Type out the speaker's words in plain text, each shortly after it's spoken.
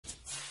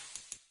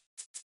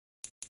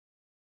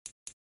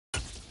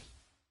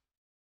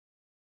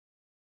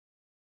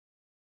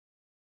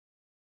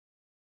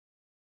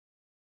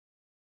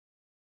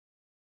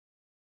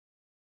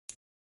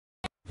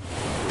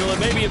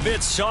Maybe a bit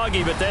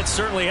soggy, but that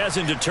certainly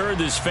hasn't deterred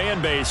this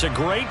fan base. A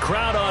great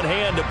crowd on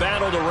hand to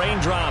battle the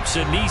raindrops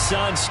at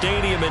Nissan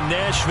Stadium in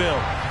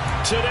Nashville.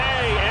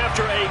 Today,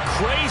 after a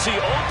crazy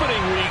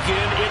opening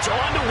weekend, it's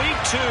on to week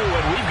 2,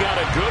 and we've got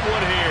a good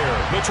one here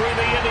between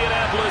the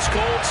Indianapolis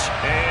Colts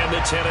and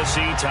the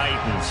Tennessee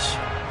Titans.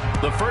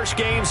 The first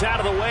game's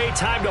out of the way.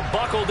 Time to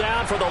buckle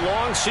down for the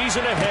long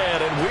season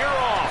ahead, and we're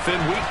off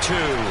in week 2.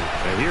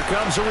 And here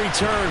comes a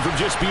return from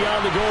just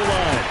beyond the goal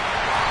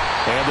line.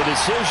 And the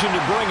decision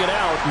to bring it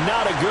out,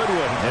 not a good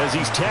one, as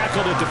he's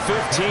tackled at the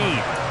 15.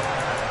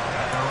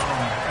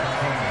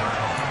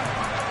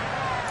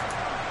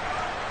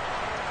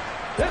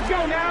 Let's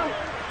go now.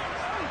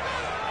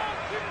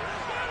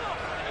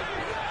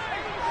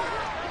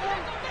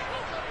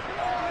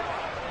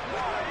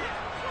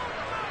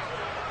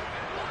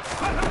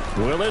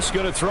 Willis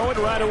going to throw it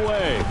right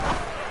away.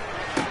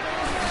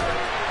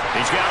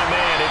 He's got a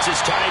man. It's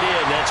his tight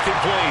end. That's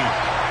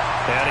complete.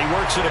 And he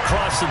works it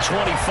across the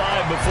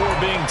 25 before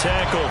being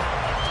tackled.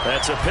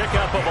 That's a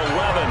pickup of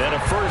 11 and a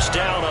first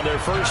down on their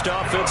first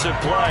offensive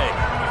play.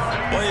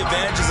 One of the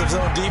advantages of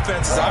zone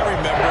defenses I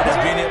remember is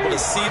being able to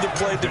see the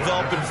play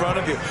develop in front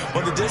of you.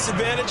 One of the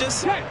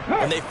disadvantages,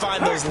 when they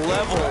find those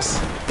levels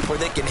where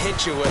they can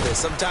hit you with it.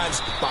 Sometimes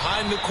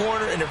behind the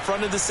corner and in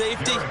front of the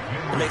safety,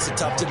 it makes it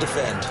tough to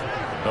defend.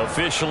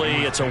 Officially,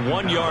 it's a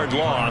 1-yard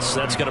loss.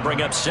 That's going to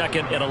bring up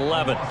second and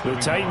 11. The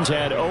Titans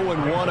had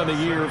 0-1 on the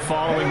year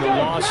following the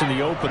loss in the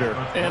opener.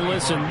 And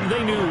listen,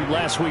 they knew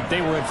last week they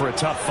were in for a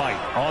tough fight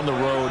on the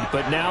road.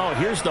 But now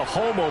here's the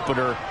home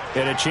opener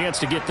and a chance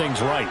to get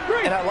things right.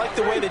 And I like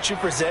the way that you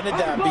presented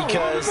that,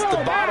 because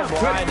the bottom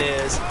line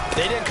is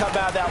they didn't come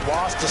out of that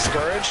loss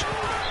discouraged.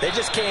 They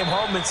just came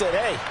home and said,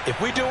 hey, if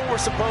we do what we're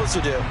supposed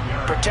to do,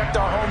 protect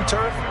our home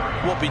turf,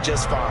 we'll be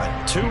just fine.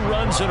 2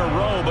 runs in a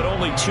row, but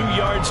only 2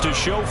 yards to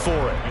show for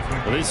it.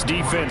 Well, this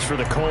defense for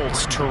the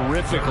Colts,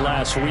 terrific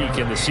last week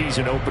in the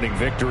season-opening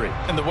victory.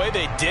 And the way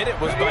they did it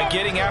was by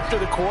getting after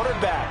the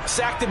quarterback.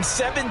 Sacked him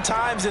 7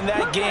 times in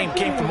that game.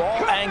 Came from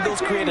all angles,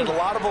 created a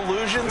lot of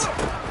illusions,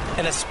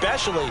 and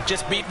especially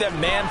just beat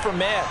them man for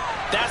man.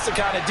 That's the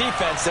kind of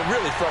defense that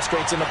really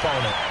frustrates an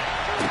opponent.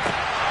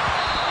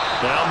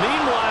 Now,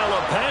 meanwhile,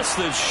 a pass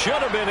that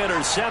should have been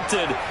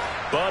intercepted,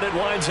 but it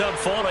winds up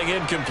falling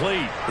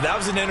incomplete. That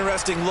was an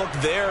interesting look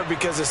there,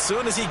 because as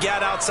soon as he got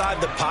outside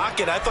the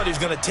pocket, I thought he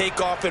was going to take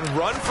off and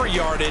run for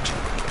yardage.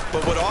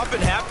 But what often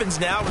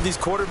happens now with these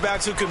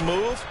quarterbacks who can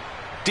move,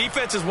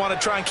 defenses want to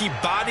try and keep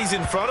bodies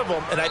in front of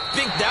them, and I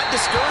think that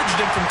discouraged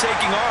him from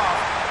taking off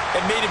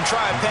and made him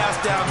try a pass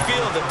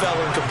downfield that fell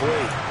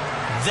incomplete.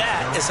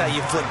 That is how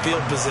you flip field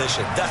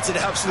position. That's an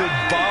absolute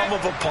bomb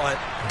of a punt.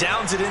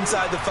 Downs it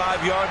inside the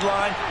 5-yard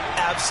line.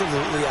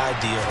 Absolutely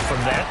ideal. From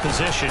that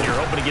position, you're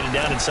hoping to get it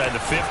down inside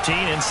the 15,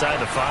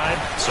 inside the 5.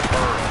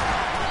 Superb.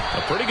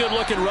 A pretty good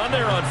looking run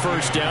there on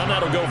first down.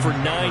 That'll go for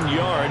 9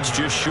 yards,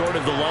 just short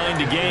of the line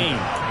to gain.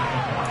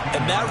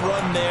 And that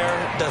run there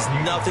does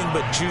nothing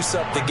but juice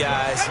up the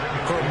guys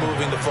who are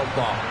moving the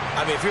football.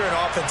 I mean, if you're an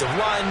offensive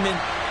lineman,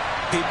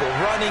 people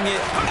running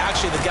it,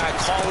 actually the guy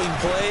calling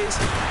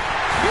plays,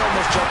 you're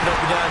almost jumping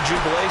up and down in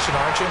jubilation,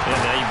 aren't you?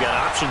 And now you've got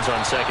options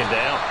on second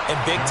down. And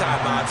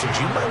big-time options.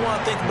 You might want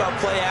to think about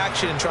play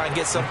action and try and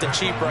get something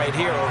cheap right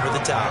here over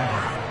the top.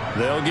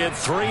 They'll get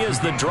 3 as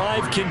the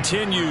drive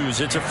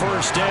continues. It's a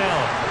first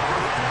down.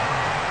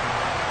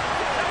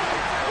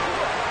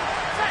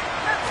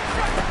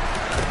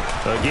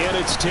 Again,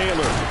 it's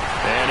Taylor.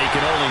 And he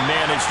can only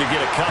manage to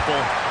get a couple.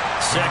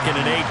 2nd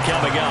and 8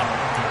 coming up.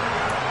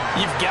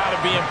 You've got to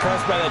be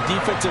impressed by that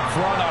defensive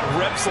front on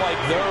reps like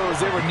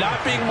those. They were not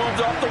being moved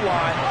off the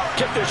line,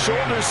 kept their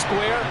shoulders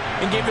square,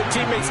 and gave their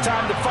teammates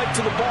time to fight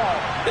to the ball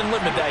and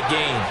limit that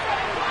gain.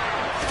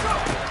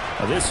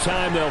 This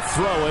time they'll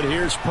throw it.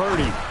 Here's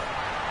Purdy.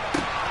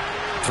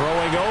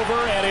 Throwing over,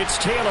 and it's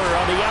Taylor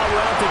on the out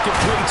route that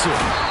completes it.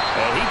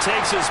 And he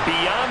takes us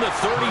beyond the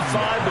 35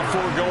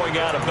 before going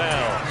out of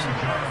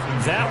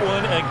bounds. That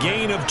one, a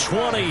gain of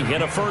 20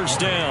 and a first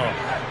down.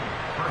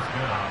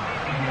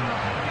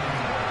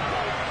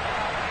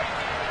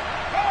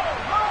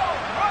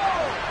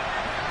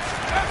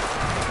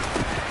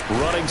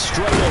 Running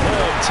straight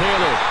ahead,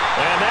 Taylor.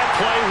 And that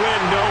play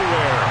went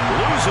nowhere.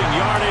 Losing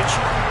yardage.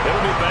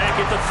 It'll be back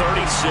at the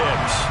 36.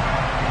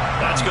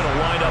 That's going to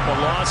wind up a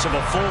loss of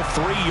a full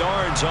 3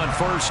 yards on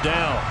first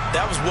down.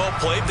 That was well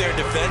played there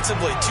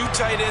defensively. 2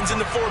 tight ends in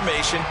the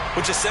formation,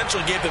 which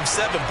essentially gave them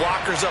 7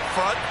 blockers up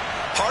front.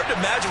 Hard to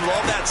imagine with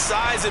all that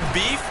size and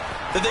beef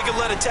that they could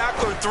let a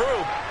tackler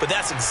through. But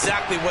that's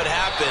exactly what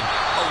happened.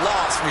 A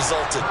loss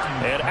resulted.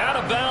 And out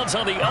of bounds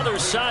on the other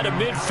side of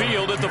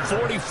midfield at the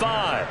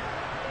 45.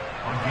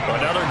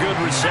 Another good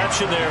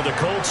reception there. The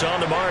Colts on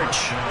the march.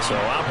 So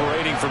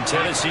operating from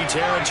Tennessee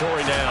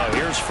territory now.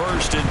 Here's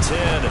 1st and 10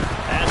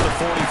 at the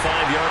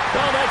 45-yard.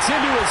 Oh, that's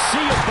into a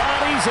sea of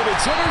bodies, and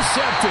it's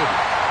intercepted.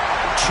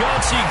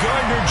 Chauncey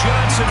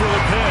Gardner-Johnson with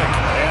a pick.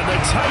 And the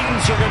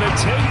Titans are going to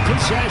take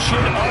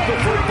possession of the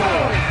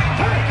football.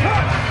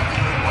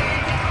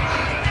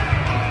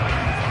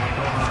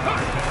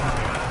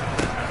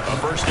 A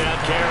first down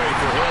carry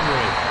for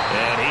Henry.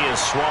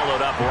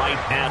 swallowed up right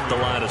at the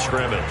line of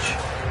scrimmage.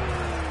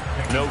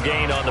 No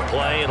gain on the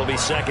play. It'll be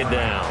second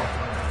down.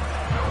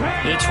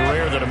 It's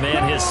rare that a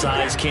man his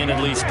size can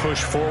at least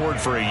push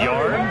forward for a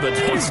yard, but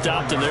they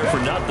stopped him there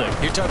for nothing.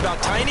 You're talking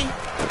about tiny?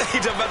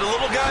 You're talking about the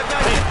little guy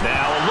back?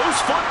 Now a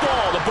loose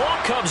football. The ball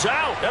comes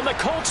out, and the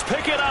Colts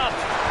pick it up.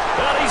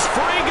 And he's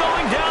free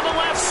going down the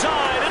left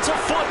side. It's a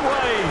foot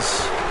race.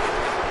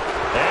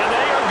 And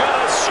they are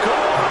going to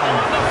score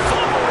on the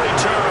fumble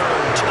return.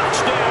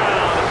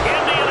 Touchdown,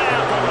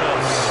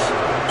 Indianapolis.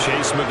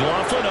 Chase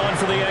McLaughlin on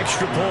for the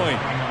extra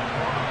point.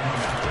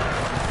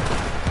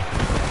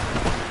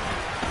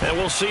 And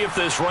we'll see if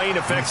this rain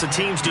affects the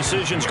team's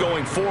decisions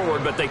going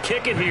forward, but they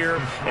kick it here,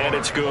 and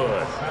it's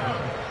good.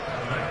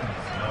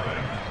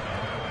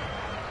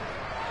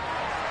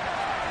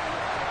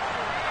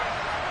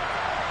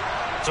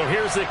 So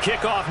here's the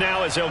kickoff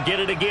now as they'll get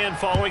it again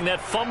following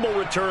that fumble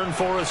return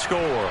for a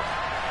score.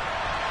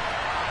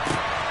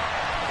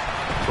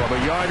 From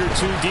a yard or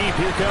two deep,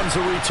 here comes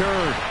a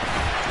return.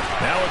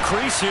 Now a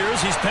crease here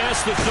as he's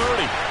past the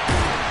 30.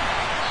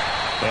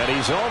 And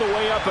he's all the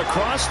way up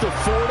across the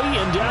 40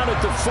 and down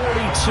at the 42.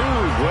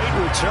 Great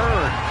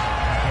return.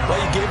 Well,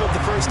 you gave up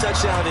the first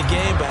touchdown of the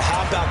game, but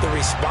how about the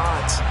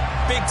response?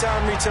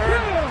 Big-time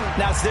return.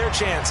 Now it's their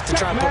chance to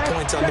try and put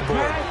points on the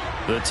board.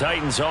 The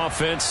Titans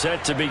offense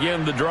set to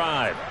begin the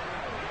drive.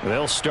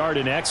 They'll start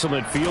in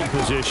excellent field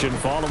position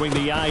following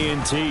the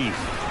INT.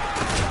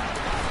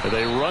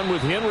 They run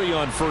with Henry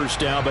on first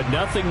down, but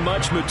nothing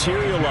much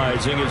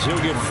materializing as he'll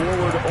get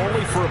forward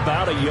only for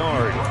about a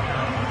yard.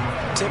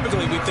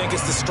 Typically, we think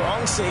it's the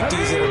strong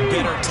safeties that are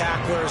better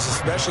tacklers,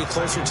 especially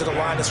closer to the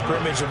line of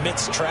scrimmage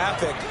amidst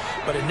traffic.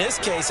 But in this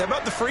case, how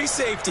about the free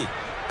safety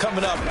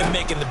coming up and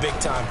making the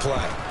big-time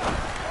play?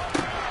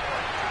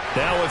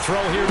 Now a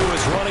throw here to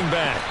his running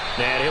back.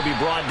 And he'll be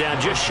brought down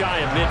just shy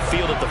of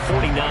midfield at the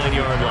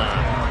 49-yard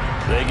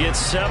line. They get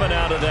 7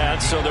 out of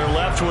that, so they're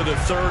left with a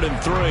 3rd and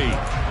 3.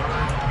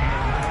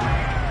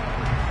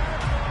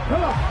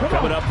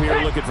 Coming up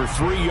here looking for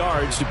 3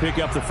 yards to pick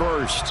up the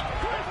first.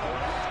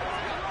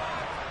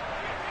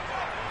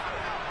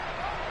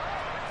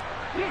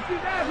 60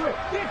 Maverick,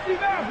 60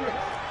 Maverick,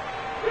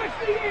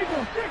 60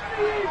 Eagles,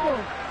 60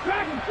 Eagles,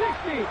 Dragon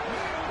 60.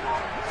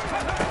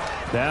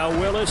 Now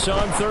Willis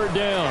on 3rd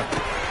down.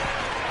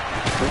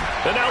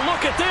 And now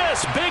look at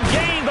this, big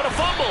gain but a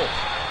fumble.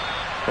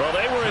 Well,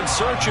 they were in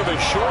search of a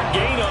short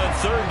gain on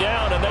 3rd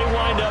down, and they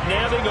wind up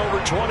nabbing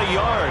over 20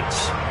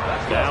 yards.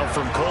 Now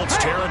from Colts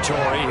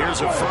territory,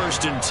 here's a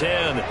 1st and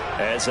 10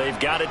 as they've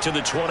got it to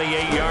the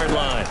 28-yard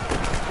line.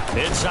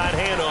 Inside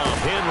handoff,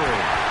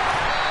 Henry.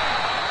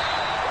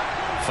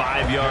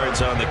 5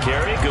 yards on the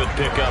carry. Good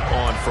pickup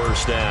on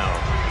 1st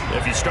down.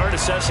 If you start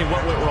assessing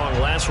what went wrong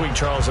last week,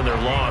 Charles, in their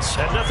loss,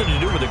 had nothing to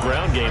do with the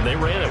ground game. They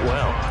ran it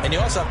well. And you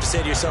also have to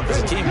say to yourself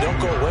as a team, don't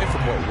go away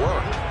from what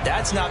worked.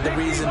 That's not the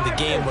reason the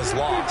game was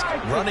lost.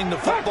 Running the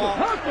football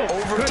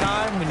over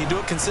time, when you do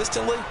it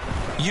consistently,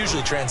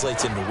 usually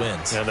translates into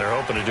wins. And they're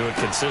hoping to do it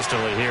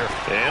consistently here.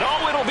 And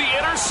it'll be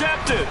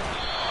intercepted.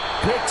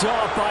 Picked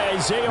off by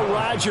Isaiah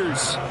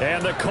Rodgers.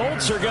 And the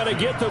Colts are going to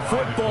get the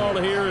football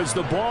here as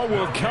the ball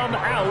will come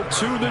out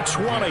to the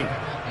 20.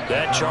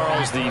 That,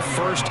 Charles, the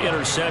first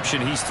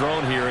interception he's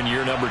thrown here in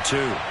year number 2.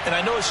 And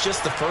I know it's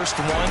just the first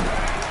one,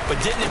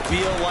 but didn't it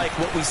feel like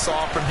what we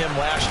saw from him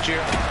last year,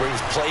 where he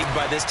was plagued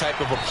by this type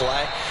of a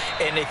play?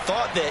 And they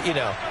thought that,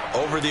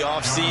 over the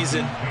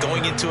offseason,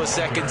 going into a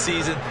second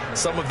season,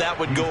 some of that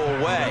would go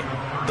away.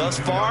 Thus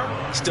far,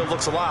 still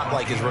looks a lot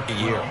like his rookie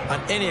year.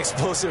 On any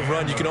explosive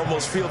run, you can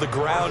almost feel the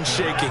ground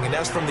shaking, and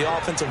that's from the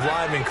offensive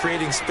linemen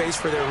creating space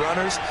for their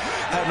runners.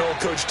 I had an old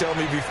coach tell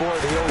me before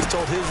that he always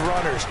told his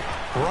runners,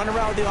 run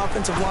around the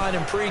offensive line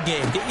in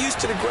pregame. Get used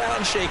to the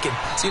ground shaking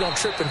so you don't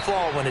trip and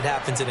fall when it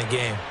happens in a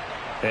game.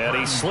 And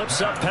he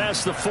slips up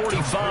past the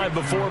 45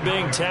 before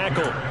being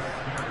tackled.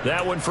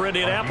 That one for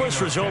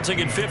Indianapolis, resulting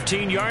in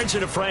 15 yards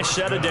and a fresh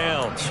set of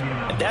downs.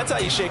 And that's how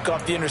you shake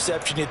off the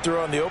interception you threw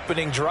on the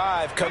opening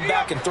drive. Come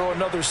back and throw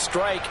another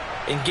strike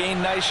and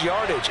gain nice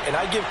yardage. And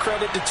I give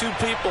credit to 2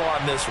 people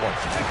on this one.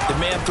 The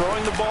man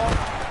throwing the ball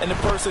and the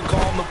person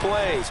calling the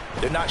plays.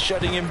 They're not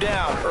shutting him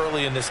down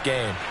early in this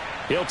game.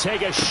 He'll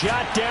take a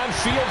shot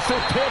downfield for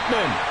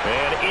Pittman.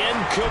 And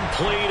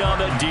incomplete on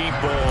the deep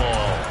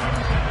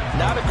ball.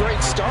 Not a great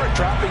start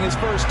dropping his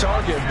first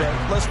target, but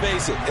let's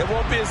face it, it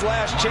won't be his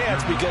last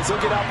chance because he'll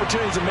get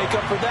opportunities to make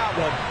up for that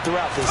one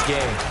throughout this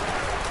game.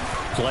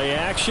 Play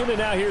action, and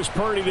now here's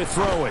Purdy to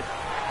throw it.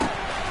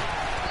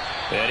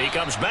 And he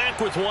comes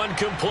back with one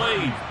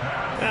complete.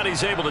 And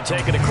he's able to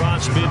take it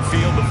across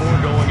midfield before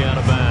going out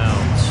of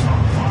bounds.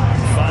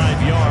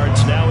 5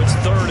 yards, now it's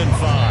 3rd and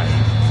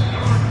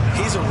 5.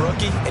 He's a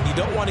rookie, and you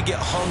don't want to get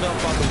hung up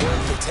on the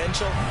word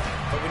potential,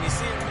 but when you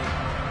see him...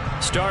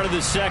 Start of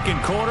the second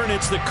quarter, and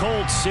it's the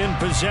Colts in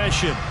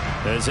possession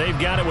as they've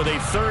got it with a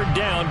 3rd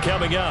down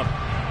coming up.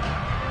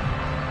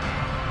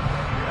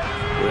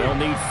 They'll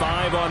need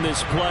 5 on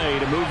this play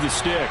to move the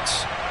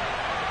sticks.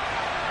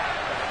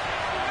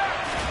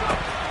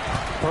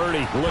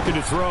 Purdy looking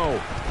to throw.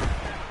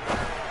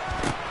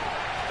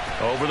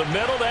 Over the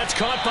middle, that's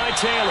caught by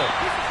Taylor.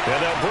 And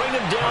they'll bring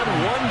him down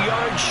 1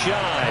 yard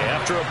shy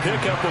after a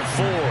pickup of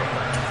 4.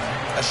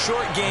 A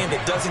short game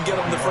that doesn't get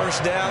them the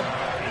first down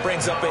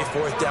brings up a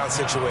 4th down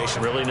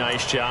situation. Really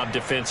nice job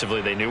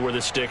defensively. They knew where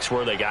the sticks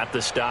were. They got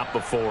the stop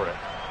before it.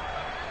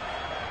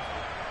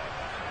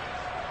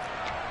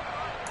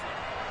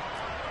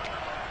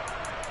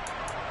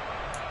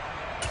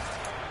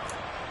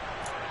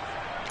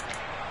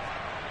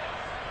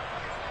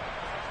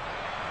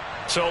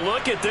 So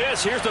look at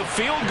this. Here's the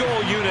field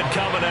goal unit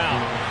coming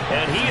out.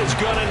 And he is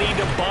going to need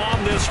to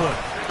bomb this one.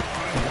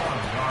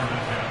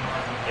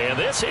 And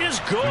this is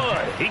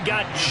good. He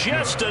got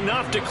just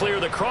enough to clear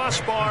the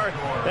crossbar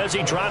as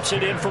he drops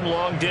it in from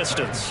long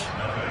distance.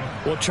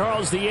 Well,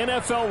 Charles, the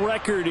NFL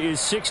record is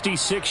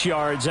 66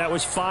 yards. That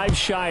was 5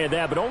 shy of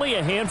that, but only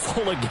a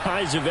handful of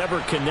guys have ever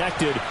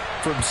connected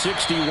from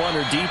 61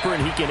 or deeper,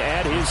 and he can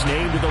add his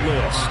name to the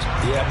list.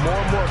 Yeah, more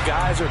and more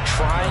guys are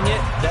trying it.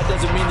 That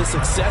doesn't mean the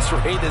success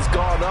rate has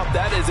gone up.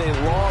 That is a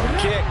long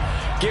kick.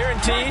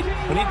 Guaranteed,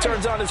 when he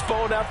turns on his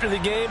phone after the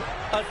game,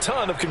 a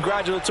ton of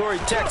congratulatory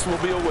texts will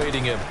be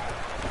awaiting him.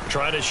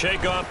 Trying to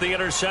shake off the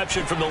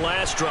interception from the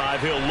last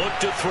drive. He'll look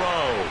to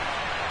throw.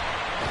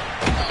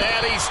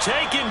 And he's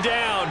taken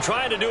down,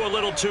 trying to do a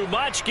little too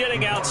much,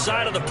 getting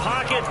outside of the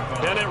pocket,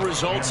 and it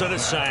results in a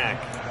sack.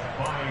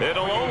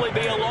 It'll only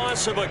be a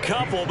loss of a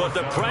couple, but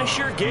the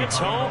pressure gets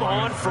home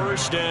on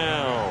first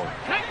down.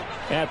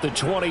 At the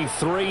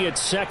 23,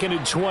 it's 2nd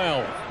and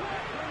 12.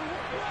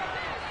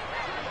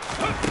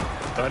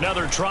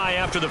 Another try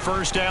after the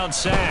first down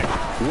sack.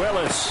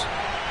 Willis.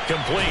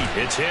 Complete.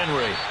 It's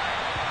Henry.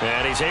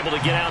 And he's able to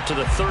get out to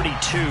the 32,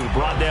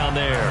 brought down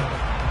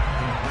there.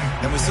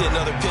 And we see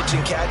another pitch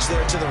and catch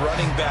there to the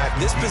running back.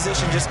 This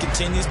position just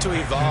continues to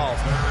evolve.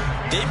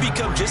 They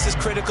become just as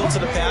critical to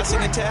the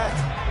passing attack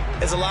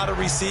as a lot of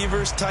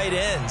receivers, tight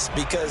ends,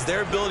 because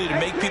their ability to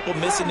make people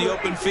miss in the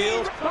open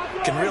field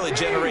can really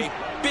generate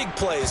big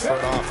plays for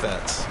an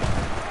offense.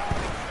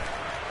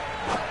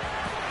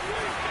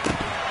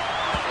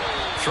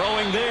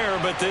 Throwing there,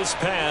 but this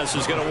pass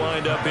is going to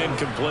wind up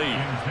incomplete.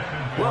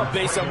 Well,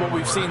 based on what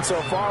we've seen so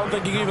far, I don't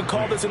think you can even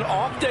call this an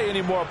off day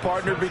anymore,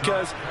 partner,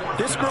 because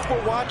this group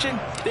we're watching,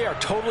 they are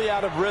totally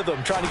out of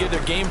rhythm, trying to get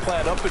their game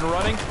plan up and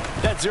running.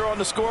 That 0 on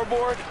the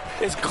scoreboard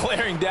is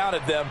glaring down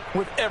at them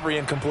with every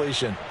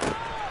incompletion.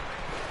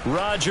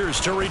 Rodgers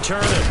to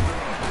return it.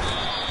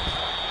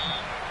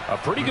 A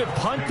pretty good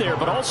punt there,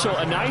 but also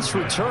a nice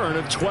return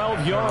of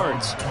 12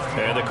 yards.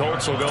 And the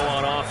Colts will go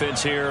on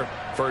offense here,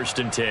 1st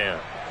and 10.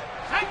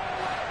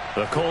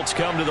 The Colts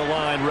come to the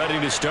line ready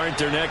to start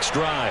their next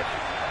drive.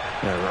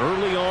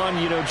 Early on,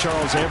 you know,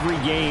 Charles, every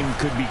game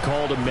could be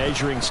called a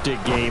measuring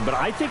stick game. But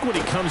I think when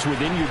it comes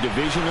within your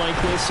division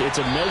like this, it's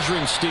a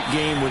measuring stick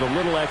game with a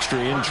little extra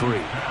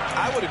intrigue.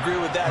 I would agree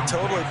with that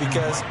totally,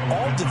 because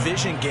all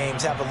division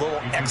games have a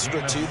little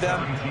extra to them.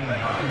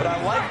 But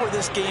I like where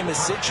this game is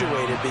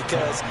situated,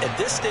 because at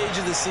this stage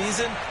of the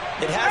season,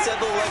 it has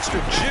that little extra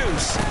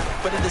juice,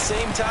 but at the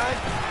same time,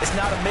 it's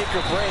not a make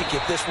or break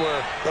if this were,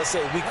 let's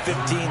say, week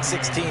 15,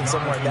 16,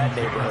 somewhere in that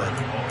neighborhood.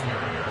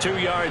 2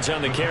 yards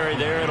on the carry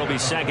there. It'll be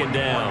 2nd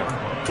down.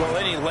 Well,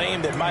 any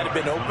lane that might have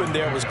been open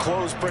there was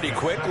closed pretty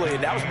quickly,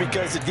 and that was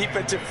because the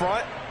defensive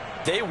front,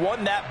 they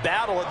won that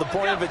battle at the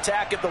point of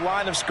attack at the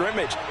line of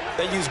scrimmage.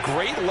 They used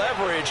great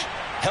leverage,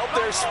 held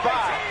their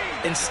spot,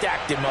 and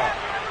stacked him up.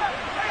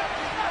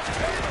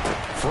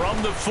 From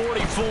the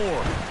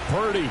 44,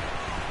 Purdy.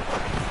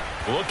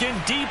 Looking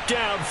deep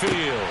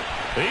downfield.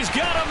 He's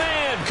got a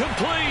man.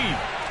 Complete.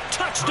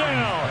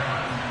 Touchdown.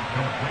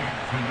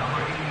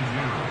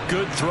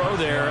 Good throw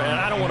there, and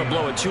I don't want to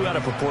blow it too out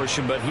of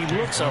proportion, but he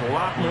looks a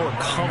lot more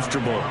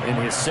comfortable in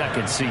his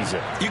 2nd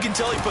season. You can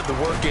tell he put the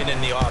work in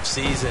the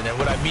offseason, and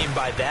what I mean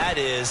by that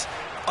is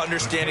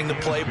understanding the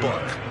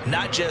playbook.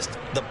 Not just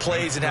the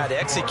plays and how to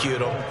execute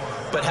them,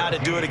 but how to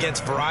do it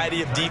against a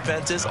variety of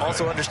defenses.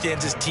 Also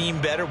understands his team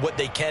better, what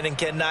they can and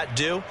cannot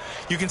do.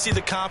 You can see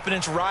the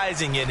confidence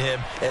rising in him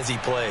as he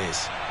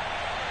plays.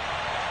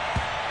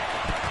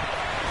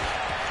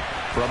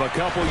 From a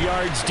couple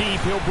yards deep,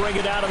 he'll bring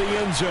it out of the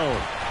end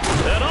zone.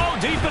 And all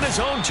deep in his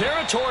own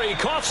territory, he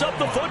coughs up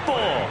the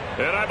football.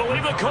 And I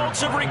believe the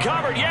Colts have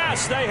recovered.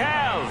 Yes, they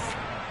have.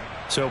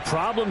 So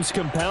problems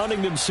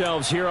compounding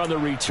themselves here on the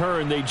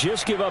return. They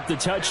just give up the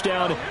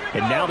touchdown,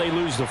 and now they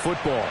lose the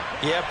football.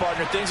 Yeah,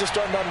 partner, things are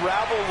starting to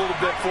unravel a little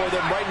bit for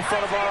them right in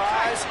front of our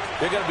eyes.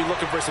 They're going to be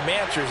looking for some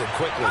answers, and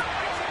quickly.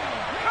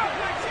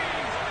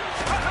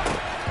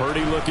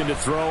 Purdy looking to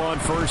throw on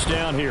 1st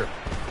down here.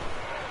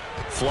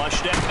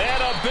 Flushed out,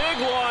 and a big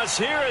loss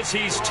here as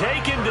he's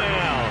taken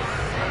down.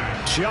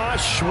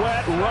 Josh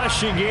Sweat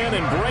rushing in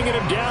and bringing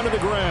him down to the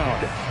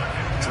ground.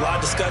 There's a lot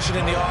of discussion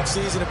in the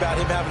offseason about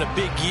him having a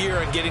big year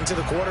and getting to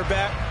the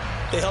quarterback.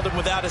 They held him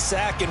without a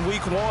sack in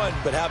week 1,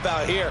 but how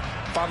about here?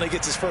 Finally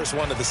gets his first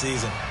one of the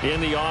season.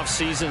 In the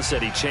offseason,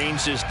 said he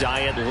changed his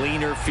diet,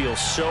 leaner, feels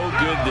so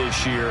good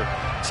this year.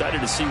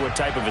 Excited to see what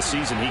type of a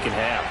season he can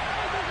have.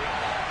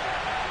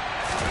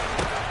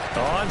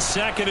 On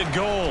 2nd and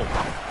goal,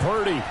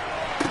 Purdy.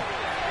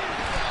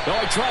 Oh,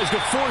 he tries to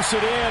force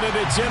it in, and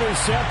it's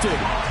intercepted.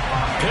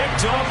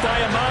 Picked off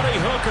by Amani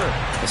Hooker.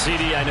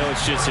 CD, I know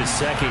it's just his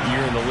second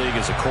year in the league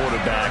as a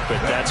quarterback, but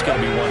that's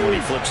going to be one when he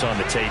flips on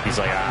the tape. He's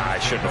like, I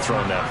shouldn't have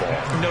thrown that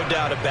ball. No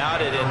doubt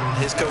about it, and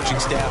his coaching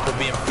staff will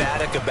be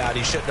emphatic about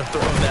he shouldn't have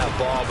thrown that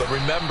ball. But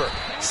remember,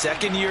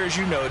 second year, as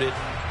you noted,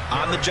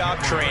 on-the-job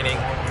training,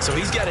 so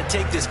he's got to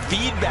take this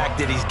feedback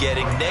that he's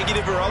getting,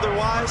 negative or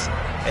otherwise,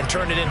 and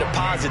turn it into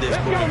positives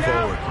moving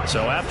forward.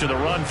 So after the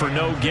run for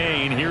no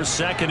gain, here's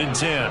 2nd and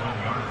 10.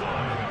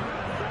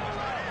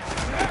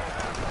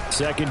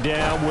 Second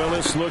down,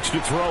 Willis looks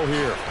to throw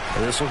here.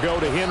 This will go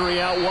to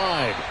Henry out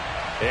wide.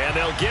 And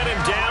they'll get him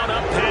down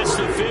up past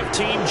the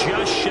 15,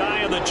 just shy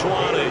of the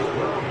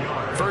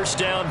 20. First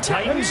down,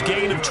 Titans,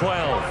 gain of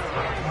 12.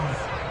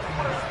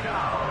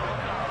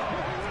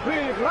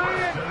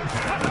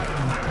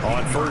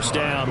 On first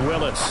down,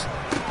 Willis.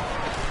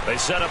 They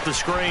set up the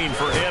screen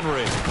for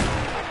Henry.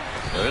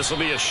 This will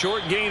be a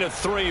short gain of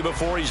 3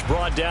 before he's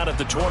brought down at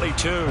the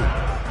 22.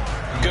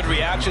 Good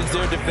reactions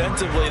there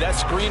defensively. That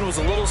screen was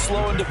a little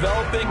slow in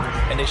developing,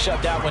 and they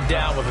shut that one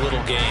down with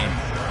little gain.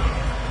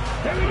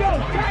 Here we go.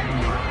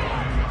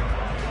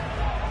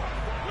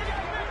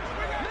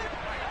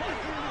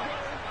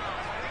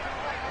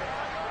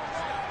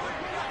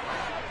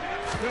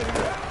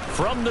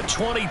 From the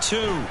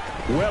 22,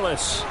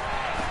 Willis.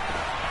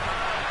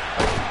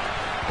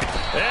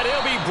 And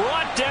he'll be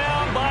brought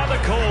down by the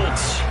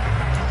Colts.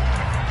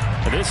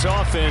 This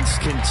offense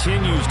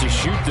continues to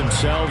shoot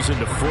themselves in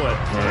the foot.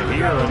 And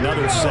here,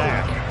 another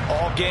sack.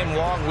 All game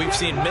long, we've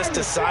seen missed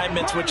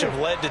assignments, which have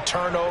led to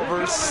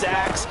turnovers,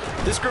 sacks.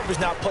 This group has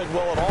not played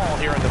well at all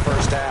here in the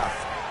first half.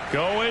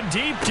 Going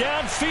deep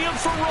downfield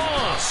for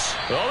Ross.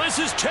 Oh, this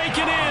is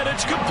taken in.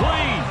 It's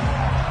complete.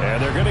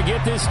 And they're going to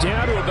get this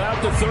down to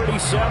about the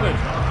 37.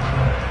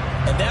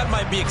 And that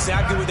might be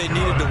exactly what they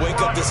needed to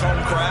wake up this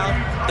home crowd.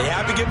 They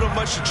haven't given them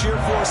much to cheer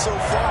for so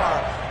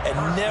far. And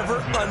never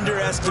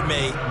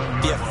underestimate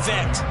the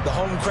effect the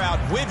home crowd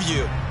with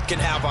you can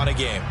have on a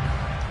game.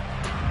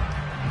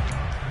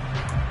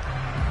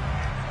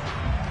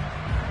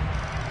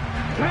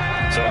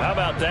 So how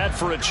about that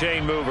for a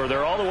chain mover?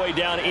 They're all the way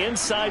down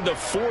inside the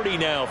 40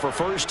 now for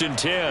 1st and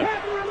 10.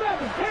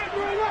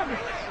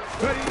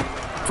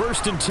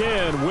 1st and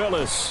 10,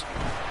 Willis.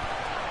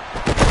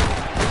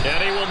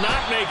 And he will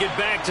not make it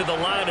back to the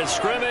line of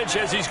scrimmage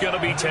as he's going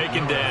to be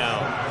taken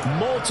down.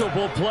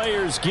 Multiple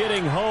players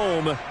getting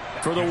home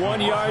for the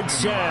 1-yard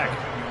sack.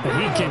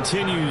 And he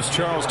continues,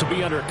 Charles, to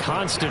be under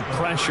constant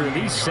pressure.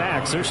 These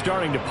sacks, they're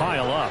starting to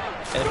pile up.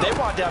 And if they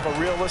want to have a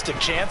realistic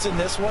chance in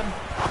this one,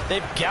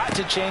 they've got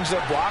to change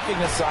their blocking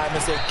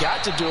assignments. They've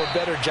got to do a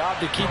better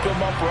job to keep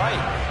him upright.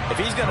 If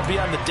he's going to be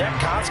on the deck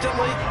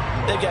constantly,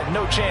 they've got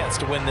no chance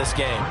to win this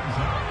game.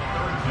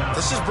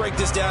 Let's just break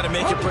this down and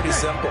make it pretty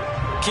simple.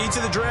 Key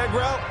to the drag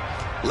route,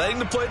 letting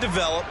the play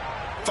develop,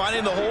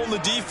 finding the hole in the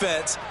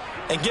defense,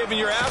 and giving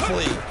your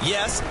athlete,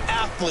 yes,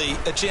 athlete,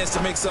 a chance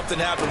to make something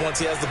happen once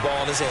he has the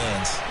ball in his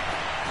hands.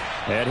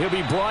 And he'll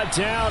be brought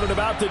down at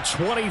about the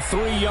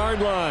 23-yard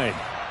line.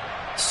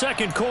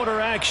 Second quarter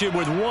action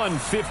with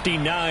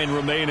 1:59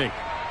 remaining.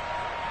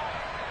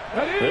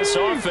 This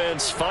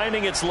offense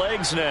finding its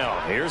legs now.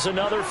 Here's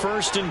another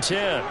 1st and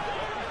 10.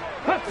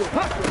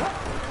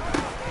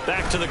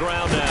 Back to the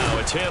ground now.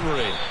 It's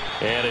Henry.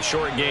 And a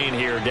short gain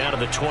here down to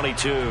the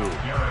 22.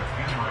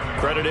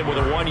 Credited with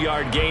a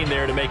 1-yard gain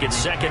there to make it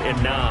 2nd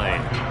and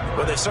 9.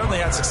 Well, they've certainly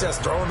had success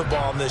throwing the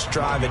ball on this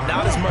drive, and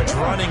not as much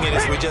running it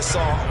as we just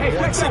saw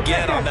once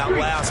again on that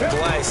last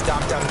play.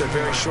 Stopped after a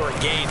very short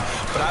gain.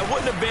 But I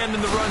wouldn't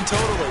abandon the run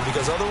totally,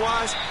 because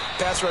otherwise,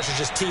 pass rushers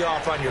just tee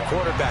off on your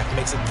quarterback. It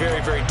makes it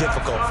very, very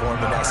difficult for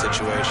him in that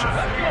situation.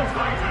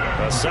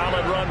 A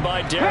solid run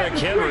by Derrick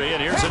Henry,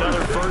 and here's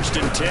another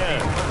 1st and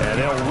 10. And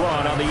they'll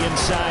run on the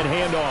inside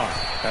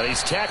handoff. And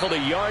he's tackled a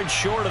yard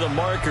short of the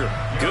marker.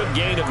 Good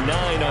gain of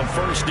 9 on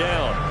 1st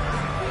down.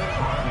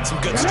 Some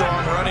good,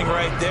 strong running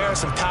right there.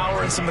 Some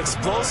power and some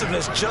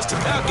explosiveness just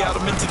about got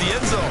him into the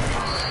end zone.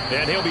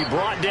 And he'll be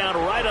brought down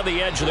right on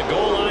the edge of the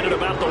goal line at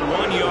about the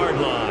 1-yard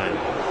line.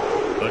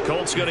 The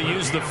Colts going to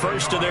use the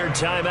first of their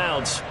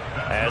timeouts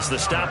as the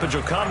stoppage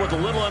will come with a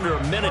little under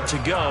a minute to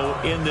go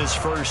in this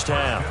first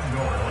half.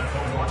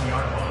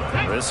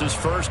 This is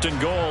 1st and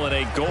goal and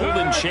a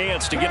golden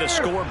chance to get a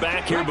score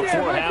back here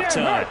before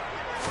halftime.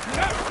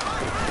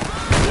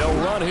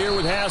 They'll run here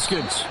with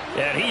Haskins.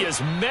 And he is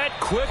met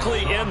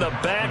quickly in the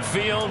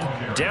backfield.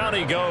 Down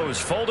he goes,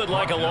 folded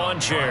like a lawn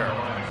chair.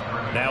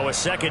 Now a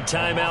second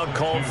timeout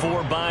called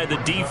for by the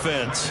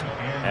defense,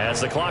 as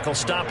the clock will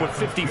stop with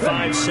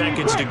 55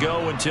 seconds to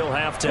go until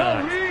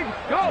halftime.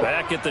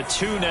 Back at the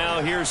 2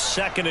 now. Here's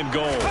 2nd and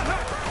goal.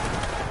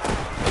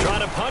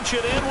 Trying to punch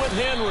it in with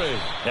Henry.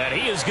 And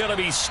he is going to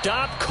be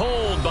stopped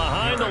cold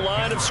behind the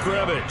line of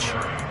scrimmage.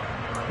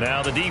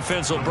 Now the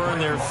defense will burn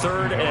their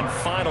 3rd and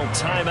final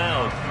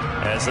timeout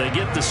as they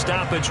get the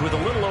stoppage with a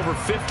little over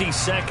 50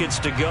 seconds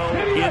to go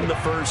in the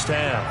first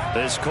half.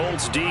 This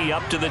Colts D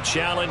up to the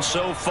challenge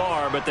so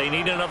far, but they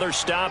need another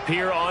stop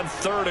here on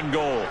 3rd and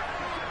goal.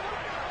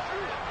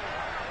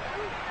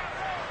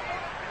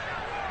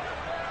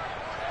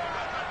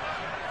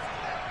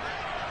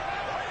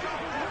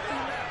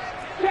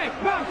 Check,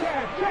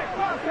 contact, check,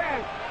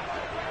 contact.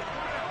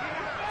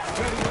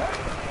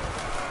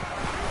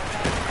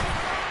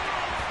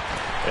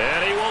 And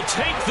he will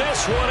take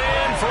this one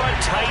in for a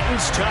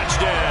Titans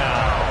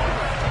touchdown.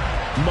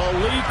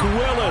 Malik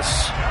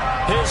Willis,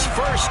 his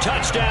first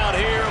touchdown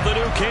here of the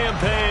new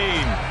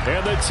campaign.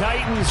 And the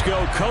Titans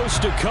go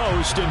coast to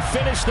coast and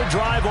finish the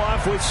drive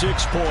off with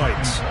 6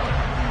 points.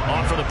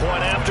 On for the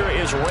point after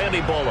is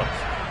Randy Bullock.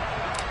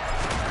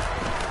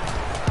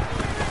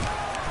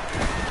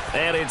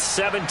 And it's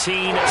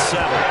 17-7.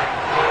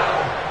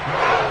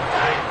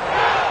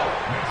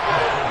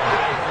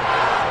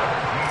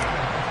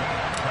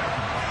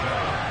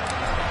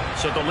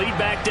 So the lead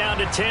back down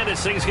to 10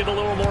 as things get a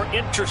little more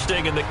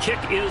interesting, and the kick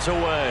is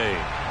away.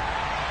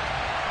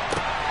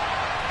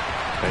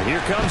 And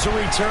here comes a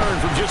return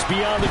from just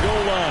beyond the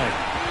goal line.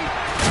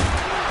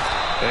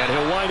 And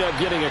he'll wind up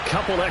getting a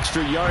couple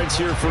extra yards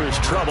here for his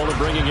trouble and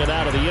bringing it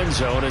out of the end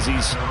zone as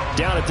he's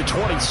down at the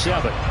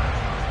 27.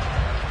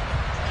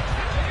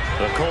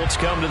 The Colts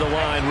come to the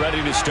line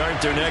ready to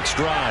start their next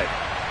drive.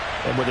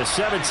 And with a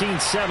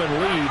 17-7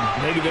 lead,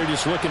 maybe they're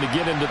just looking to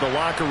get into the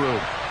locker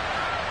room.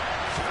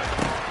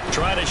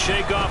 Trying to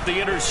shake off the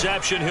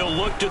interception. He'll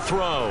look to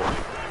throw.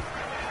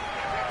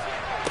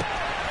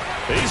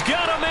 He's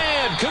got a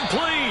man.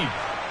 Complete.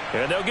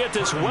 And they'll get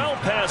this well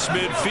past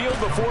midfield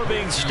before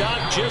being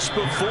stopped just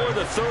before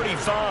the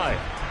 35.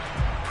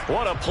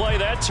 What a play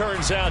that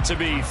turns out to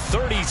be.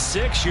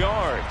 36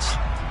 yards.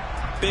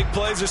 Big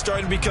plays are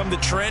starting to become the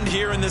trend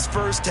here in this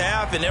first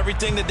half, and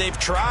everything that they've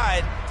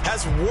tried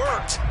has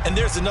worked. And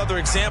there's another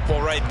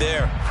example right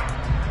there.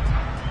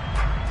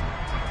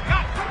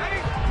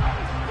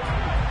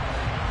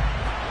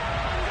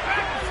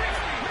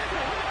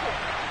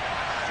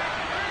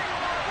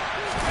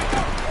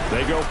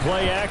 They go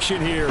play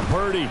action here.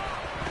 Purdy.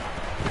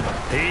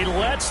 He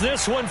lets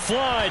this one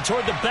fly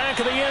toward the back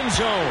of the end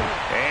zone.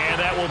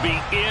 And that will be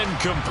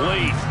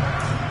incomplete.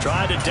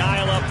 Tried to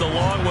dial up the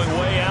long one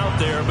way out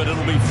there, but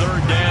it'll be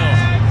third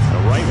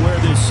down. Right where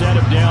this set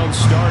of downs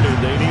started,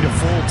 they need a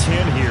full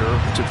 10 here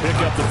to pick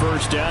up the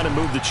first down and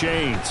move the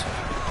chains.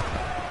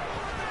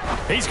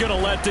 He's going to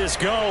let this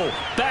go.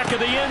 Back of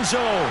the end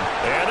zone.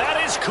 And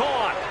that is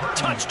caught.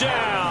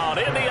 Touchdown,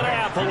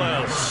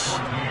 Indianapolis.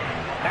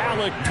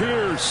 Alec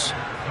Pierce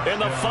in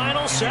the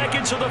final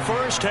seconds of the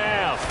first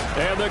half.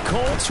 And the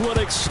Colts will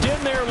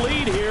extend their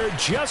lead here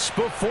just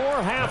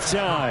before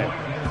halftime.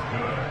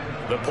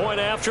 The point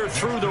after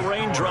through the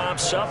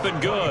raindrops, up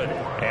and good.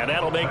 And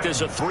that'll make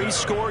this a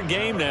 3-score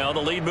game now. The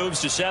lead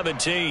moves to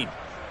 17.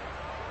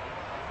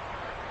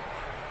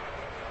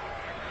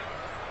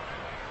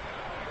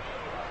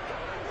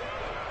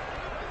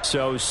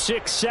 So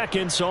 6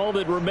 seconds, all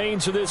that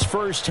remains of this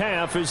first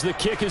half as the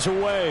kick is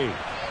away.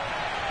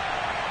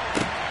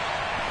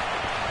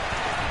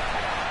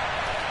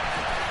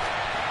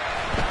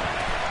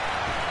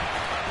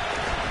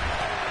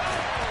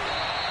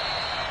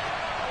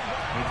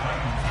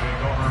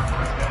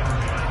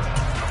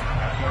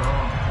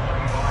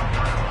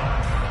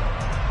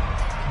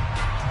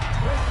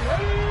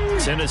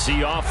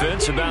 Tennessee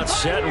offense about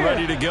set and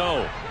ready to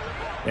go.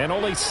 And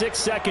only 6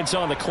 seconds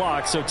on the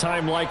clock, so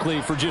time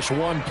likely for just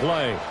one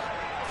play.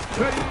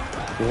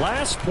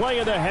 Last play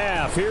of the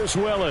half. Here's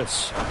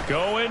Willis.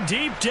 Going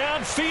deep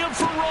downfield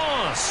for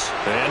Ross.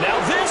 And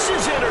now this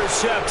is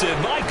intercepted.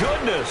 My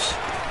goodness.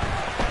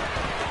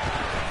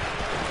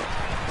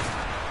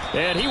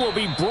 And he will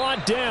be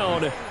brought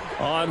down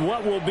on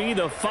what will be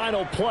the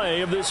final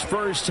play of this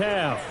first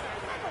half.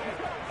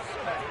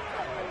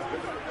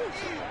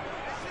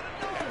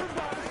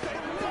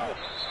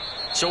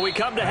 So we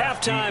come to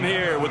halftime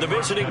here with the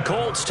visiting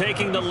Colts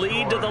taking the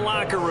lead to the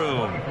locker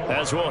room.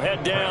 As we'll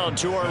head down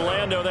to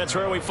Orlando, that's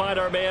where we find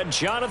our man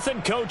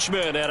Jonathan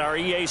Coachman at our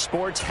EA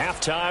Sports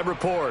Halftime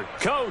Report.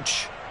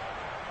 Coach.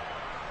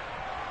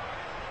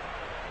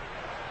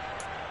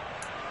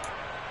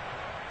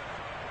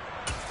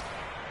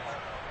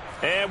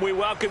 And we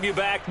welcome you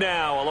back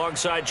now.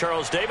 Alongside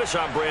Charles Davis,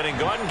 I'm Brandon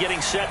Gaudin, getting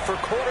set for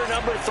quarter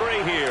number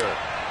 3 here.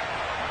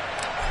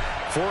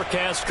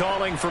 Forecast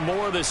calling for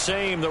more of the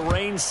same. The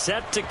rain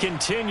set to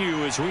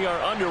continue as we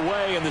are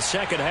underway in the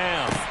second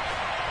half.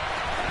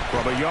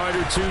 From a yard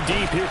or two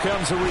deep, here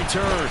comes a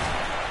return.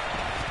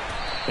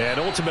 And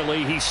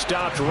ultimately, he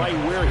stopped right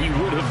where he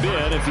would have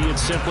been if he had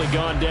simply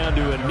gone down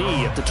to a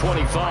knee at the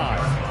 25.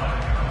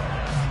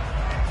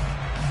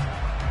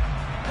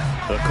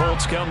 The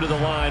Colts come to the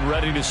line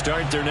ready to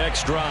start their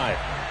next drive.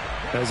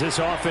 As this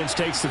offense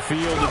takes the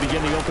field to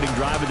begin the opening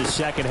drive of the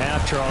second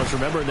half, Charles,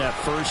 remember in that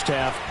first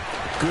half,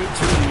 good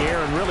through the air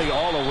and really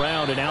all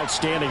around an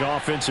outstanding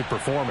offensive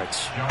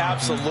performance.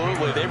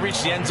 Absolutely. They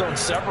reached the end zone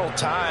several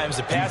times.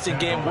 The passing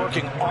game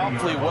working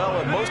awfully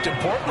well, and most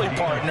importantly,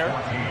 partner.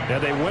 Now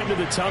they went to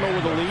the tunnel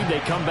with a lead.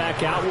 They come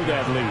back out with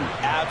that lead.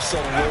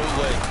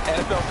 Absolutely.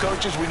 NFL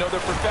coaches, we know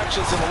they're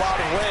perfectionists in a lot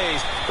of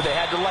ways, but they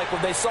had to like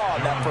what they saw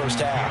in that first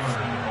half.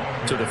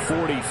 To the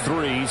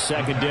 43,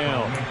 second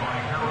down.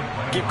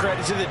 Give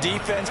credit to the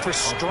defense for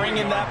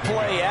stringing that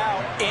play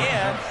out,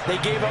 and they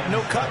gave up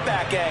no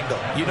cutback angle.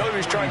 You know he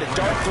was trying to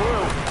dart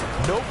through.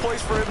 No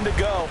place for him to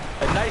go.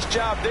 A nice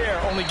job there,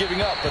 only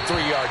giving up a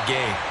 3-yard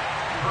gain.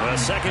 A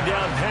second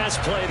down pass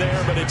play there,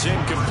 but it's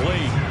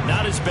incomplete.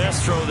 Not his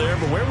best throw there,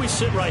 but where we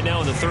sit right now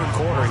in the third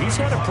quarter, he's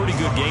had a pretty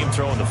good game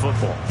throwing the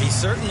football. He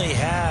certainly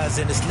has,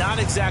 and it's not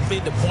exactly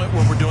the point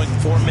where we're doing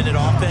 4-minute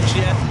offense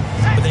yet,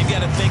 but they've got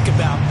to think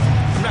about,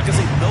 I'm not going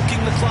to say milking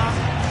the clock,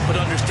 but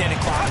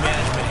understanding clock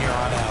management here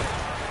on out.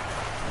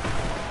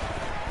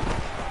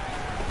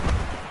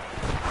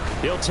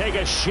 He'll take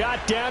a shot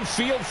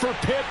downfield for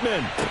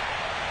Pittman.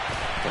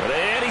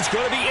 And he's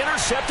going to be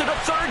intercepted a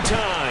third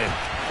time.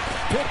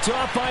 Picked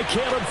off by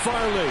Caleb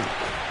Farley.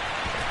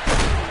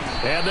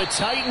 And the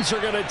Titans are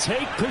going to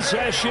take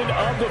possession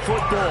of the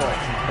football.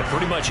 And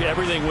pretty much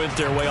everything went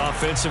their way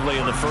offensively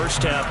in the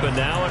first half, but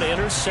now an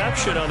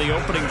interception on the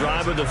opening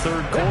drive of the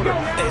third quarter.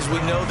 As we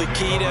know, the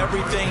key to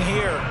everything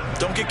here,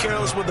 don't get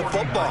careless with the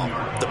football.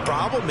 The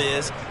problem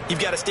is you've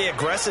got to stay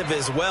aggressive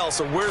as well.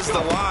 So where's the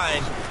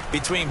line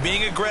between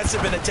being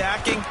aggressive and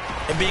attacking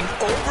and being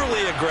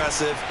overly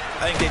aggressive?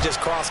 I think they just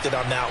crossed it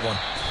on that one.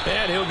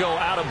 And he'll go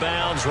out of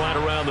bounds right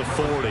around the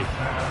 40.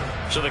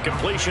 So the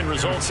completion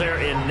results there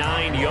in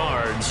 9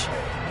 yards.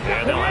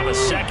 And they'll have a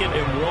 2nd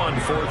and 1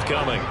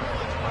 forthcoming.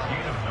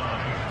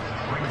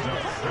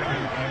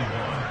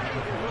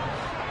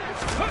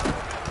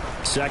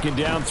 Second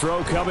down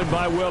throw coming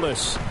by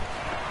Willis.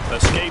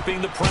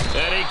 Escaping the press.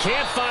 And he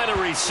can't find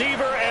a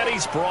receiver, and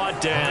he's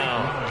brought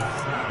down.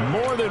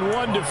 More than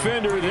one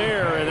defender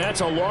there, and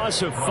that's a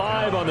loss of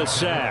 5 on the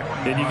sack.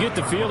 And you get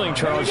the feeling,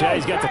 Charles, yeah,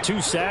 he's got the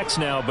 2 sacks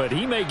now, but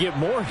he may get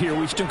more here.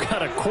 We still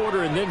got a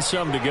quarter and then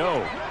some to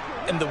go.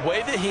 And the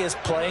way that he is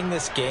playing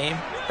this game,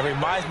 it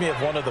reminds me of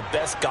one of the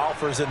best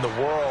golfers in the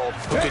world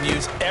who can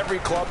use every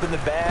club in the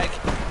bag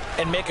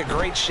and make a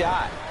great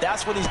shot.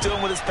 That's what he's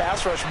doing with his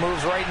pass rush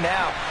moves right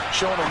now,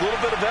 showing a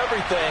little bit of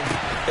everything.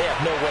 They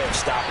have no way of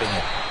stopping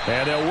it.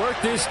 And they'll work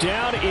this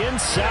down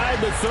inside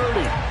the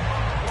 30.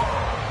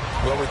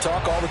 Well, we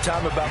talk all the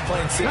time about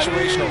playing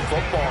situational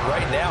football.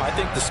 Right now, I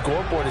think the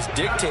scoreboard is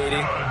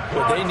dictating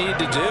what they need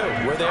to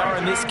do. Where they are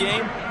in this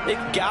game,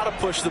 they've got to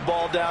push the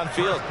ball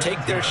downfield,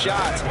 take their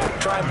shots,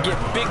 try and get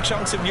big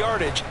chunks of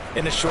yardage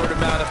in a short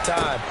amount of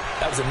time.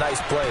 That was a nice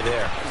play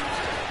there.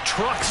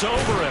 Trucks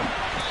over him.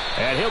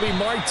 And he'll be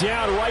marked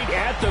down right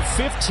at the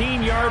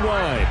 15-yard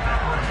line.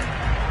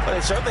 Well,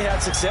 they certainly had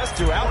success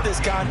throughout this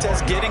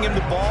contest getting him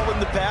the ball in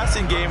the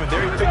passing game, and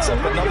there he picks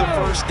up another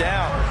first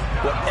down.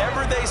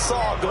 Whatever they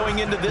saw going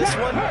into this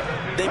one,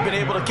 they've been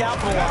able to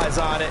capitalize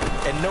on it,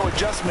 and no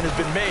adjustment has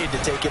been made to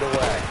take it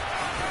away.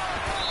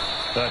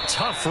 A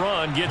tough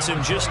run gets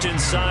him just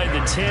inside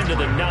the 10 to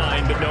the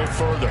 9, but no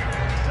further.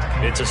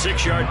 It's a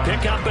 6-yard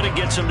pickup, and it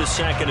gets him to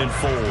 2nd and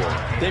 4.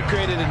 They've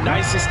created a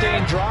nice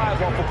sustained drive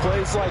off of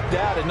plays like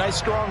that. A nice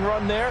strong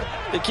run there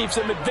that keeps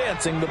them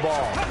advancing the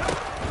ball.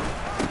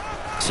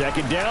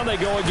 Second down, they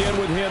go again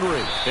with Henry.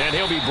 And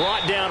he'll be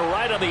brought down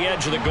right on the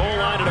edge of the goal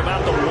line at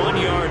about the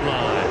 1-yard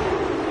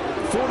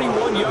line.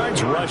 41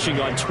 yards rushing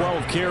on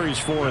 12 carries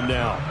for him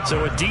now.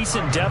 So a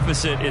decent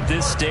deficit at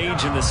this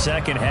stage in the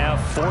second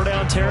half.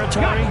 4-down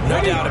territory?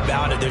 No doubt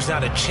about it. There's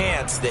not a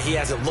chance that he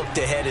hasn't looked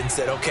ahead and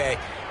said, okay,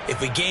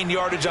 if we gain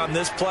yardage on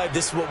this play,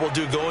 this is what we'll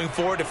do going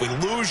forward. If we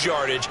lose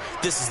yardage,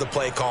 this is the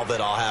play call that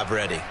I'll have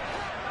ready.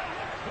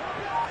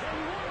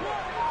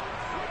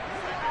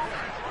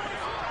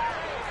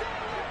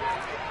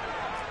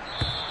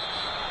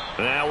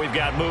 Now we've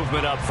got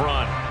movement up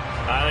front.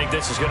 I think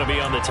this is going to be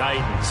on the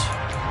Titans.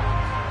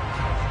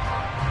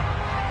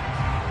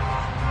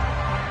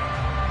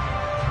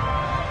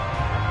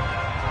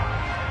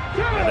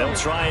 And they'll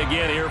try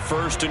again here,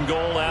 1st and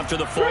goal after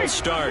the false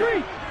start.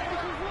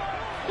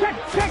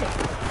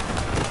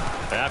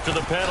 After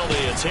the penalty,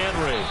 it's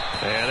Henry.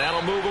 And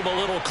that'll move him a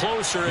little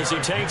closer as he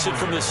takes it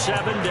from the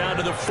 7 down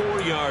to the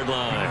 4-yard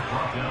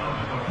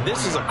line.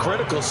 This is a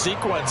critical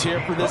sequence here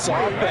for this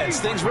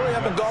offense. Things really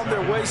haven't gone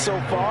their way so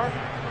far.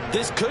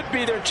 This could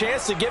be their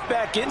chance to get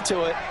back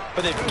into it,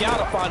 but they've got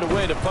to find a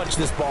way to punch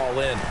this ball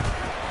in.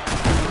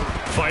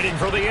 Fighting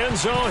for the end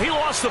zone. He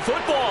lost the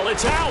football.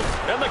 It's out.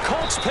 And the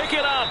Colts pick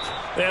it up.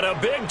 And a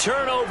big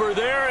turnover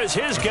there as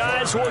his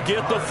guys will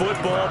get the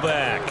football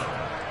back.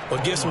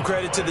 Well, give some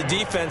credit to the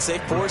defense. They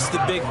forced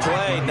the big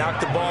play,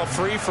 knocked the ball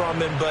free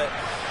from him, but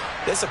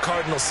that's a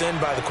cardinal sin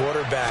by the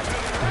quarterback.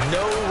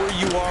 Know where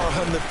you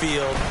are on the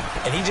field,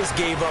 and he just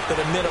gave up at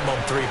a minimum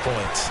 3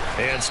 points.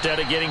 Instead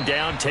of getting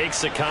down,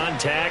 takes the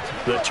contact.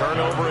 The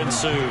turnover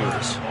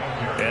ensues.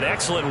 An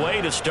excellent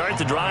way to start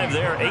the drive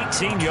there,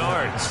 18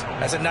 yards.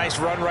 That's a nice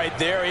run right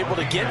there, able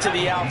to get to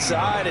the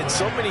outside, and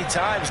so many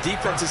times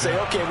defenses say,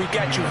 okay, we've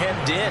got you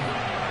hemmed in.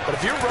 But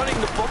if you're running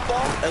the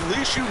football, at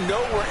least you know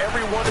where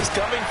everyone is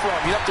coming from.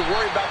 You don't have to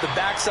worry about the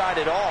backside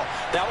at all.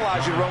 That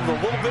allows you to run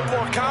with a little bit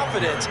more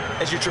confidence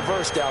as you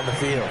traverse down the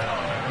field.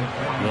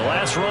 The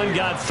last run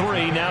got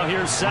 3. Now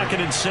here's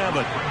 2nd and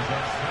 7.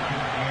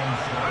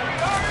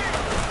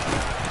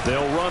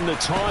 They'll run the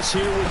toss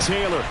here with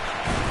Taylor.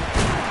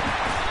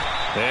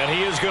 And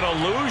he is going to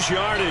lose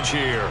yardage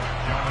here.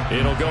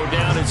 It'll go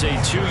down as a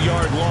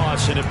 2-yard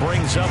loss, and it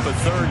brings up a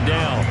 3rd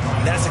down.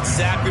 That's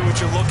exactly what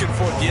you're looking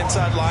for at the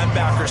inside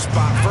linebacker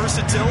spot.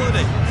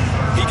 Versatility.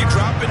 He can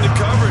drop into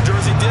coverage, or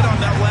as he did on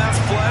that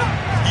last play,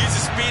 use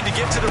his speed to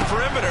get to the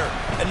perimeter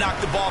and knock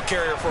the ball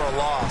carrier for a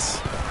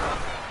loss.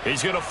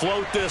 He's going to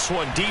float this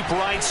one deep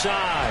right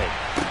side.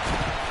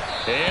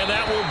 And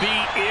that will be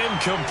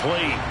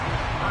incomplete.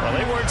 Well,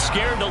 they weren't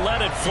scared to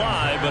let it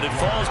fly, but it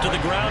falls to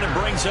the ground and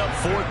brings up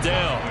 4th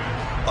down.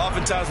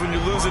 Oftentimes when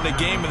you're losing a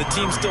game and the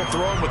team's still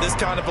throwing with this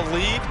kind of a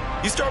lead,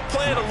 you start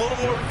playing a little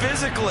more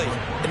physically.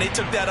 And they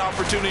took that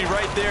opportunity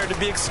right there to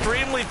be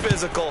extremely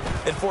physical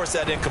and force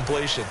that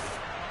incompletion.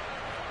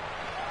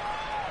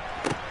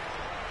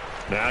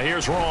 Now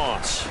here's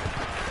Ross.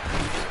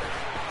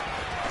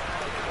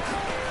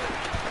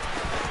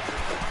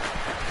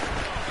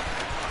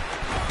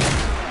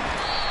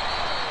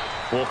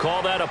 We'll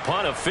call that a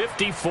punt of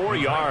 54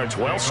 yards.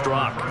 Well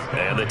struck.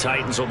 And the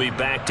Titans will be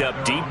backed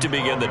up deep to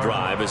begin the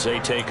drive as they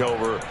take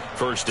over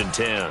 1st and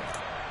 10.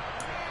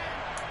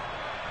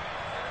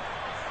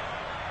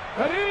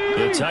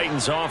 The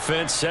Titans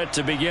offense set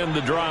to begin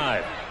the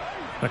drive.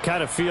 I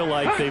kind of feel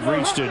like they've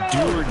reached a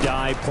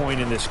do-or-die point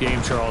in this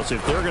game, Charles.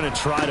 If they're going to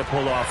try to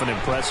pull off an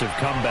impressive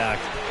comeback,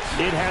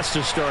 it has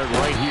to start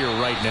right here,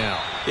 right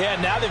now. Yeah,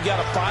 now they've got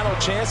a final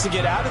chance to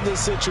get out of this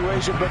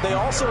situation, but they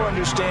also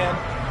understand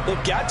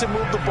they've got to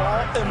move the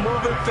ball and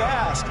move it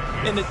fast.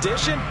 In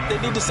addition, they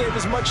need to save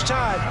as much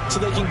time so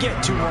they can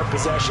get 2 more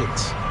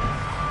possessions.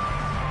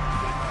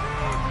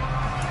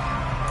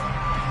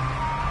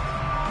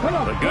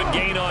 A good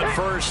gain on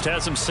 1st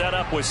has him set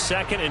up with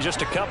 2nd and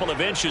just a couple of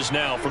inches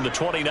now from the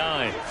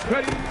 29.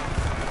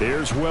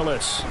 Here's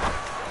Willis.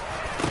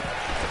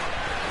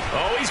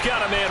 Oh, he's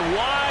got a man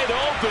wide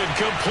open,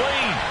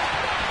 complete.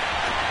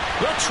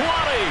 The 20.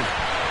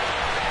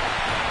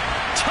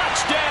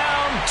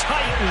 Touchdown,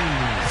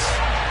 Titans.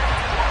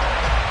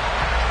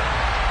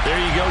 There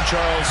you go,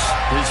 Charles.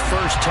 His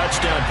first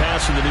touchdown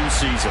pass in the new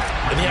season.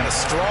 And he had a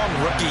strong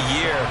rookie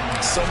year.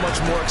 So much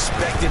more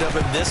expected of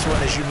him this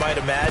one, as you might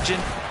imagine.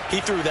 He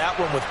threw that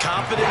one with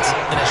confidence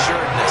and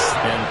assuredness.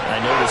 And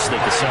I noticed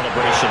that the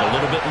celebration a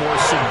little bit more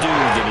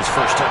subdued than his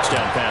first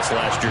touchdown pass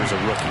last year as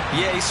a rookie.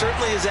 Yeah, he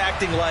certainly is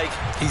acting like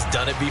he's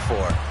done it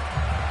before.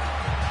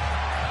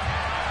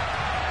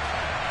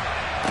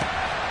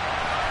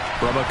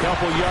 From a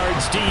couple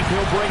yards deep,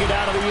 he'll bring it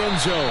out of the end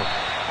zone.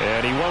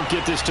 And he won't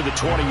get this to the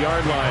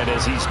 20-yard line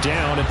as he's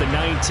down at the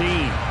 19.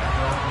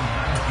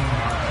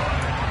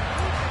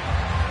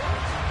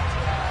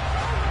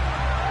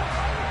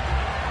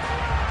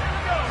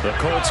 The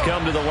Colts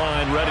come to the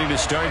line ready to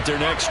start their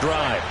next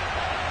drive.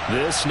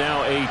 This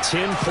now a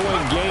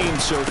 10-point game,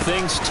 so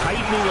things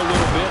tightening a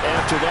little bit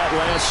after that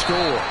last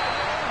score.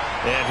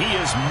 And he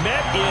is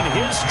met in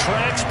his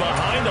tracks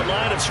behind the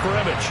line of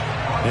scrimmage.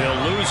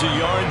 He'll lose a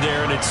yard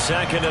there, and it's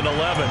 2nd and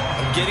 11.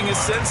 I'm getting a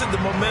sense that the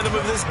momentum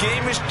of this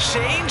game is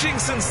changing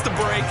since the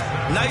break.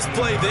 Nice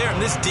play there,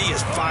 and this D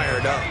is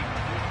fired up.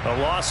 A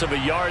loss of a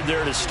yard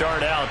there to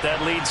start out.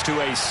 That leads to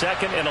a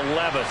 2nd and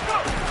 11.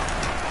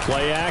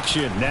 Play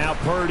action. Now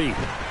Purdy.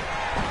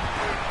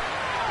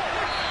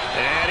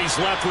 And he's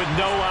left with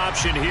no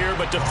option here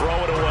but to throw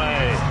it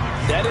away.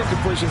 That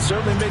incompletion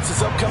certainly makes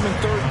this upcoming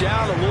 3rd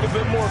down a little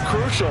bit more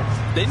crucial.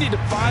 They need to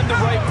find the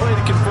right play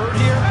to convert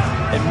here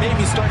and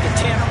maybe start to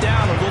tamp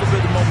down a little bit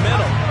of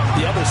momentum.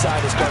 The other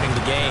side is starting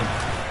the game.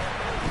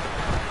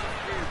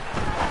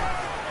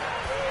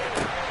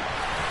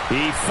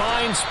 He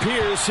finds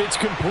Pierce. It's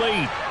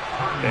complete.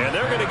 And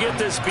they're going to get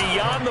this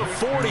beyond the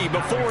 40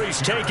 before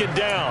he's taken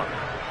down.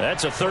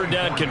 That's a 3rd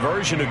down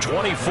conversion of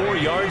 24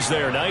 yards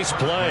there. Nice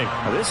play.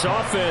 This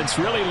offense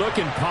really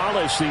looking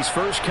polished these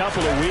first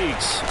couple of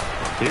weeks.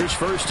 Here's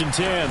 1st and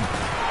 10.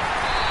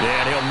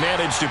 And he'll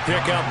manage to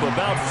pick up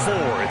about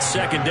 4. It's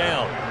 2nd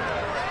down.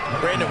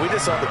 Brandon, we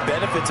just saw the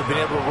benefits of being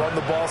able to run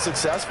the ball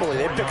successfully.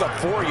 They pick up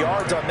 4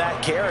 yards on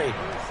that carry.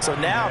 So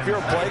now if you're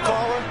a play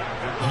caller,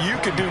 you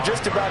can do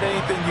just about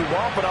anything you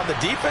want. But on the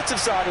defensive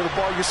side of the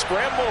ball, you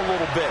scramble a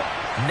little bit.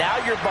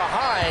 Now you're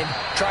behind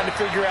trying to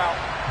figure out,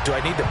 do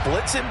I need to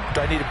blitz him?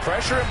 Do I need to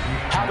pressure him?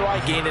 How do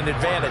I gain an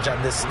advantage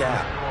on this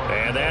snap?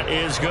 And that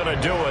is going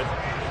to do it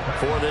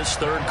for this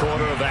 3rd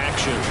quarter of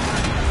action.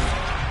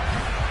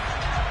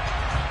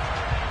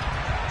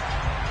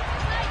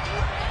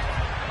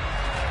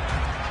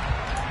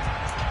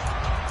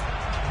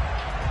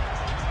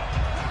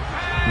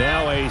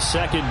 Now a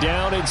 2nd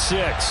down and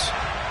 6.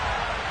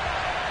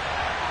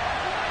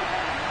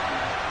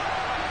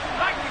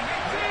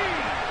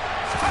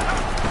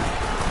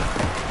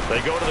 They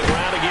go to the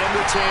ground again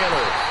with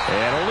Taylor.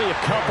 And only a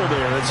couple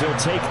there as he'll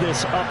take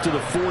this up to the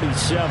 47.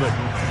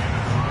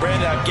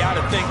 Brandon, I've got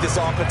to think this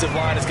offensive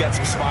line has got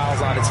some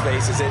smiles on its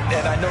faces.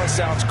 And I know it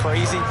sounds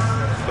crazy,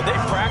 but they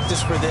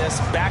practiced for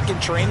this back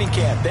in training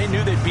camp. They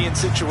knew they'd be in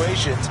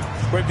situations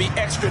where it'd be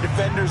extra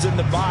defenders in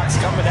the box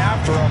coming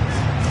after them,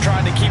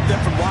 trying to keep them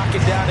from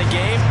locking down a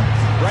game.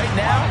 Right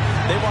now,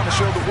 they want to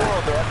show the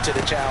world they're up to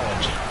the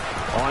challenge.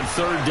 On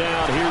third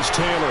down, here's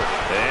Taylor.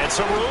 And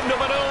some room to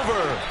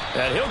maneuver.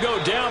 And he'll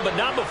go down, but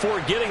not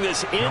before getting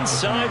this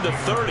inside the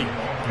 30.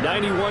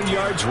 91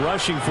 yards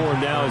rushing for him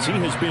now, as he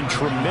has been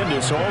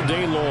tremendous all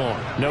day long.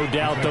 No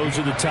doubt those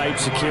are the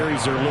types of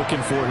carries they're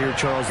looking for here,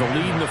 Charles. The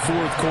lead in the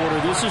fourth quarter.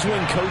 This is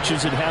when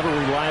coaches that have a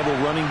reliable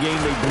running game,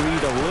 they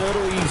breathe a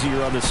little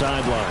easier on the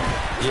sideline.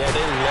 Yeah,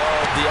 they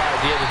love the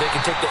idea that they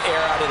can take the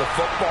air out of the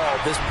football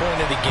at this point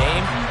in the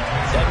game.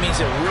 That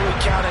means they're really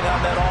counting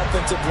on that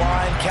offensive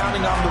line,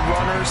 counting on the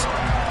runners,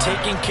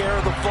 taking care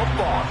of the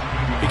football.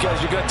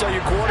 Because you're going to tell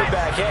your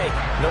quarterback, hey,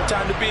 no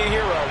time to be a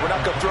hero. We're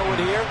not going to throw it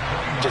here.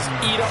 Just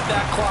eat up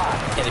that clock.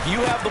 And if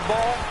you have the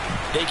ball,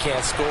 they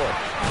can't score.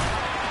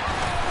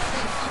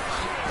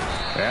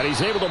 And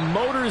he's able to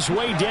motor his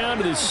way down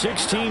to the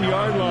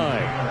 16-yard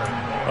line.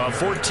 A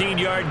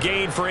 14-yard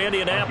gain for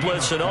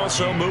Indianapolis and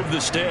also move the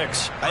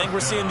sticks. I think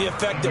we're seeing the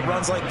effect that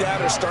runs like that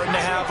are starting to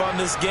have on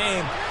this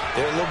game.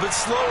 They're a little bit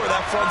slower,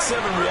 that front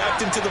seven,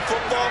 reacting to the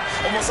football,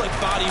 almost like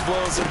body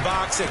blows in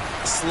boxing,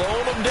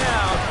 slowing them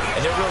down,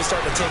 and they're really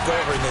starting to take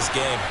over in this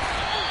game.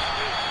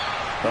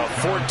 A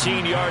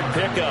 14-yard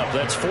pickup.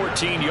 That's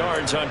 14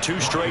 yards on 2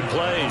 straight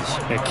plays.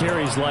 It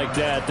carries like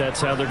that. That's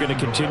how they're going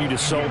to continue to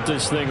salt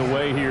this thing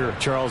away here,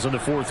 Charles, in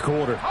the fourth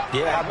quarter.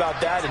 Yeah, how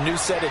about that? A new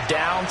set of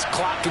downs.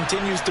 Clock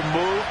continues to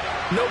move.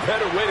 No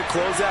better way to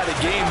close out a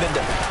game than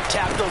to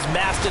tap those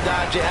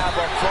mastodons you have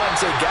up front and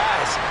say,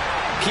 guys,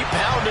 keep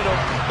pounding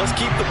them. Let's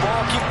keep the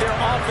ball, keep their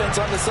offense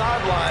on the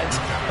sidelines,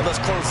 and let's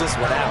close this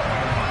one out.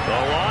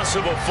 A loss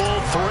of a full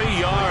 3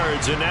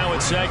 yards, and now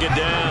it's second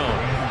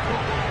down.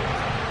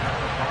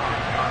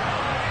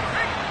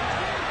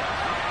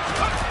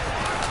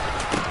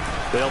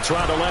 They'll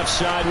try the left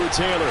side with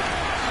Taylor.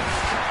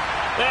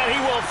 And he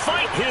will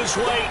fight his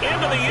way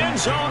into the end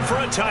zone for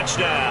a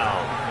touchdown.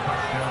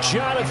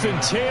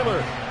 Jonathan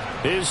Taylor,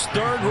 his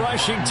 3rd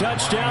rushing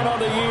touchdown on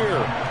the year.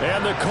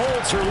 And the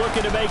Colts are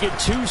looking to make it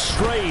 2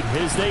 straight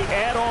as they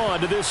add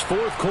on to this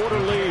fourth quarter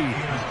lead.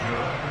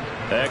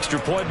 Extra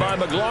point by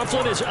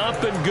McLaughlin is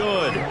up and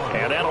good.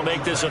 And that'll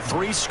make this a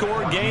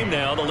 3-score game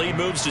now. The lead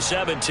moves to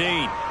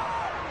 17.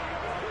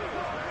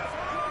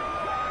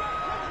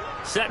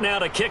 Set now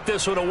to kick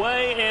this one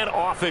away, and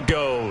off it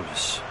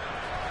goes.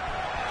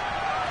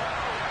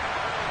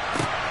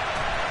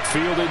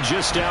 Fielded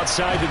just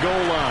outside the goal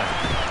line.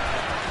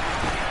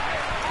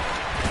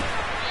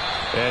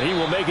 And he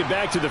will make it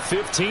back to the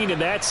 15,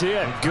 and that's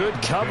it. Good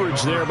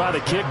coverage there by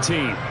the kick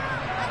team.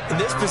 In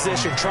this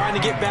position, trying to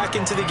get back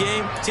into the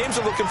game, teams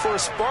are looking for a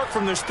spark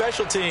from their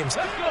special teams.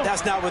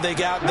 That's not what they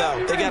got,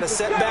 though. They got a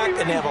setback,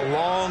 and they have a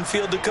long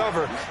field to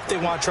cover if they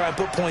want to try and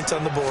put points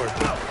on the board.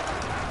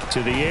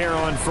 To the air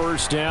on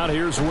first down.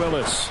 Here's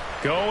Willis.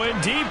 Going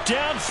deep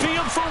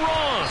downfield for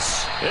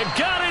Ross. It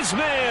got his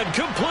man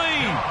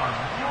complete.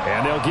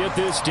 And they'll get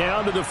this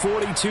down to the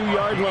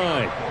 42-yard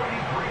line.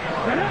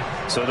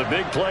 So the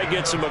big play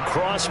gets him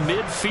across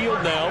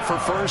midfield now for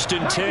 1st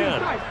and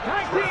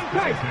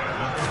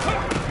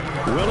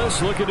 10.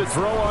 Willis looking to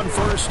throw on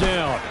first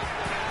down.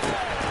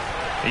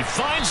 He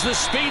finds the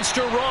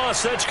speedster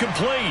Ross. That's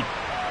complete.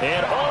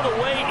 And all the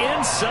way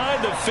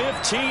inside the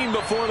 15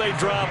 before they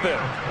drop him.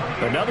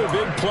 Another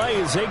big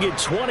play as they get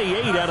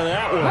 28 out of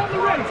that one.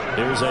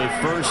 There's a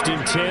 1st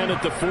and 10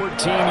 at the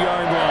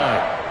 14-yard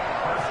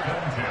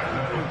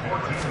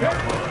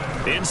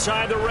line.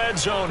 Inside the red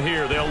zone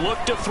here. They'll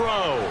look to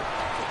throw.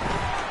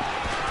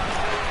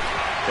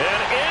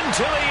 And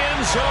into the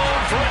end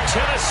zone for a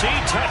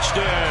Tennessee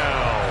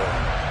touchdown.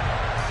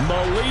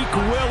 Malik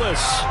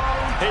Willis.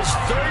 His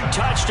 3rd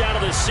touchdown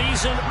of the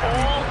season,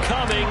 all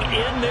coming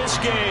in this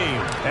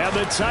game. And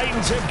the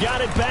Titans have got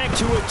it back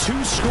to a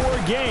 2-score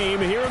game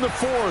here in the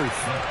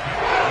 4th.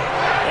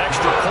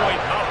 Extra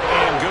point up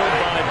and good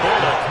by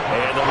Bullock.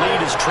 And the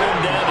lead is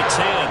trimmed down to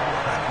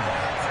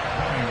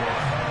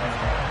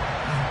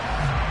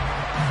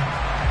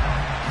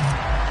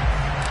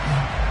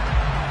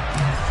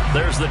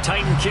 10. There's the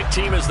Titan kick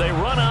team as they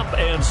run up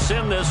and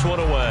send this one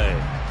away.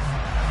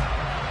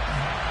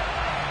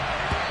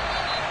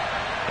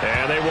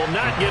 And they will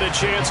not get a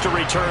chance to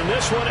return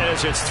this one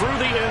as it's through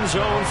the end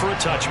zone for a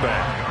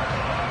touchback.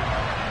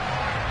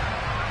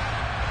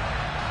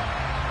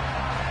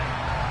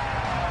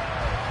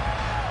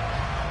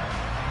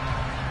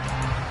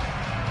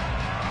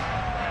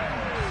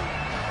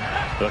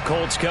 The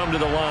Colts come to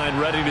the line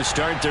ready to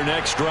start their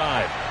next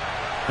drive.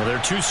 Well, there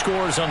are 2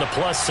 scores on the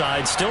plus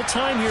side. Still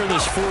time here in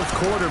this fourth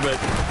quarter, but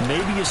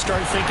maybe you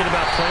start thinking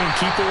about playing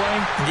keep away?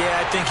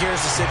 Yeah, I think here's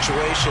the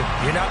situation.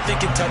 You're not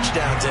thinking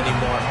touchdowns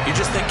anymore. You're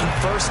just thinking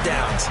first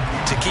downs.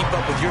 To keep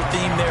up with your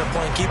theme there,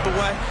 playing keep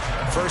away,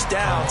 first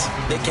downs,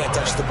 they can't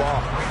touch the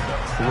ball.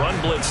 Run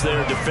blitz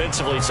there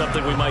defensively,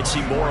 something we might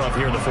see more of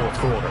here in the fourth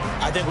quarter.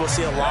 I think we'll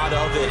see a lot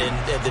of it, and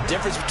the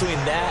difference between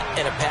that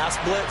and a pass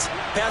blitz,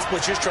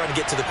 you're just trying to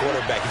get to the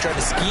quarterback. You're trying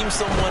to scheme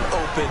someone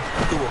open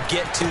who will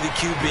get to the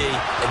QB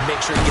and make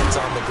sure he gets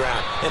on the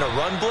ground. In a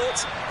run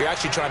blitz, you're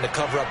actually trying to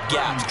cover up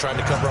gaps, trying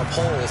to cover up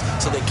holes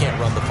so they can't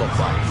run the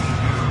football.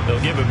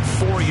 They'll give him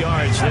 4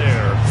 yards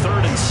there.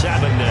 3rd and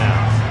 7 now.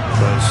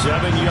 So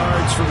 7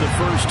 yards from the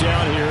first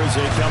down here as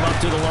they come up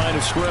to the line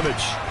of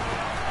scrimmage.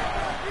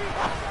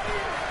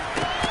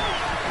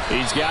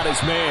 He's got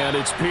his man.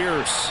 It's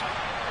Pierce.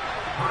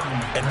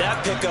 And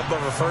that pickup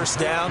of a first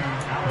down,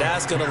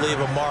 that's going to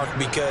leave a mark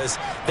because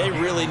they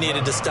really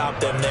needed to stop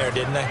them there,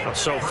 didn't they?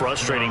 So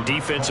frustrating.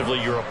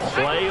 Defensively, you're a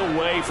play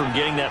away from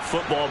getting that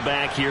football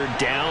back here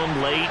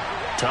down late.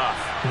 Tough.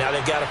 Now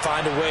they've got to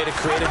find a way to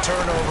create a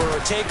turnover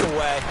or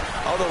takeaway.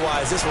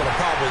 Otherwise, this one will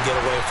probably get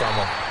away from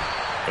them.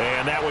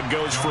 And that one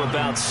goes for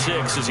about 6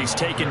 as he's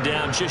taken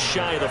down just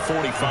shy of the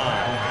 45.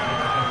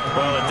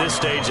 Well, at this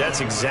stage,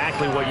 that's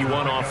exactly what you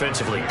want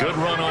offensively. Good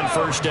run on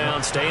first down,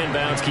 stay in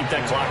bounds, keep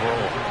that clock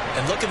rolling.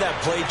 And look at that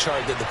play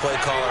chart that the play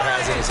caller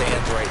has in his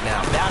hands right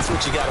now. That's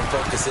what you got to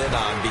focus in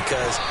on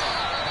because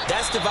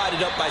that's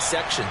divided up by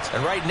sections.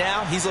 And right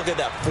now, he's looking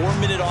at that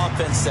 4-minute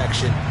offense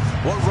section.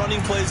 What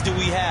running plays do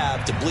we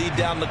have to bleed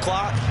down the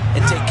clock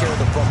and take care of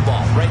the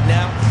football? Right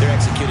now, they're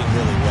executing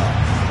really well.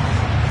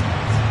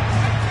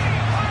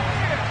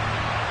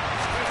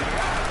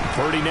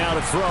 Purdy now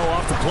to throw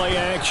off the play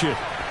action.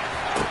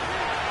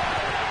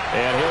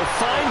 And he'll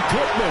find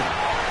Pittman.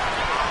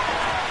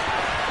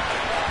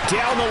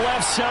 Down the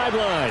left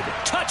sideline.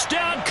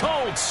 Touchdown,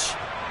 Colts.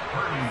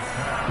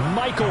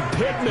 Michael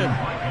Pittman,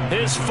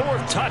 his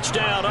 4th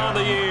touchdown on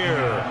the year.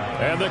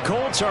 And the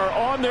Colts are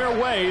on their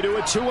way to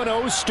a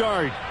 2-0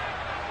 start.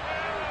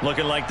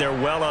 Looking like they're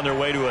well on their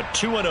way to a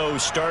 2-0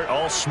 start.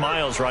 All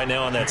smiles right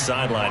now on that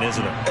sideline,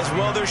 isn't it? As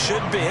well there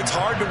should be. It's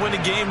hard to win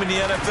a game in the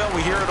NFL.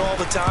 We hear it all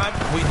the time.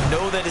 We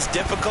know that it's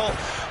difficult.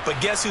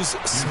 But guess who's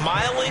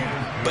smiling?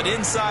 But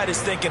inside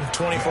is thinking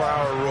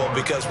 24-hour rule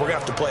because we're going to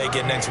have to play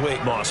again next week.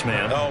 Boss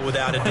man. Oh,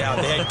 without a doubt.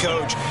 The head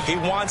coach, he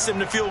wants them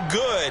to feel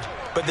good,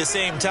 but at the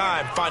same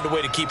time, find a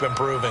way to keep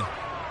improving.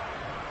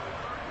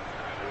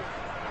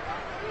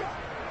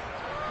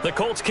 The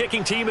Colts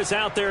kicking team is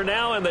out there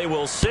now, and they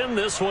will send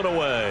this one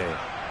away.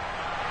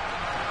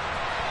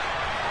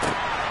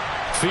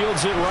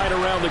 Fields it right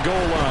around the goal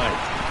line.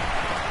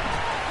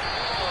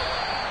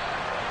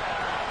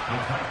 The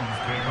Titans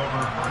take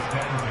over first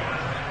and 10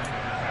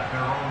 at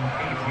their own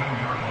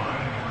 18-yard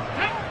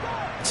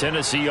line.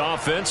 Tennessee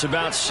offense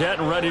about set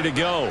and ready to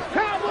go.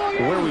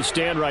 Where we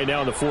stand right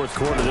now in the 4th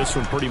quarter, this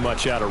one pretty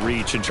much out of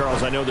reach. And,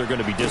 Charles, I know they're going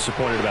to be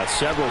disappointed about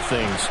several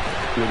things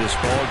with this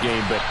ball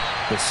game, but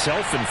the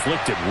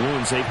self-inflicted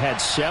wounds, they've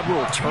had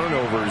several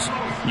turnovers.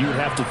 You would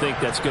have to think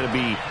that's going to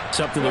be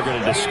something they're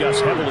going to discuss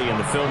heavily in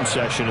the film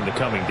session in the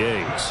coming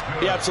days.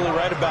 You're absolutely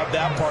right about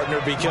that,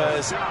 partner,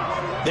 because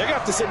they're going to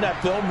have to sit in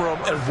that film room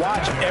and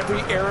watch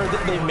every error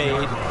that they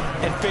made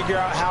and figure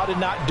out how to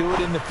not do it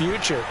in the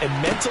future. And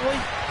mentally,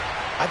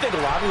 I think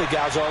a lot of the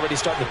guys are already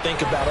starting to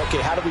think about,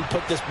 okay, how do we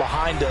put this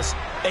behind us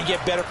and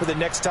get better for the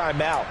next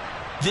time out?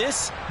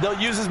 This, they'll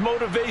use as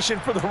motivation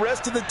for the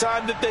rest of the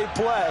time that they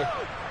play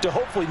to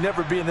hopefully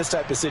never be in this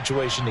type of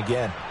situation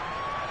again.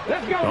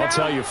 I'll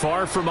tell you,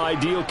 far from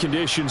ideal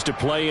conditions to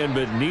play in,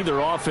 but neither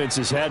offense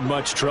has had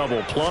much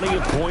trouble. Plenty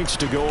of points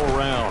to go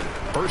around.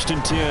 1st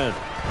and 10.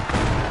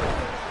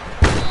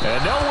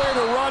 And nowhere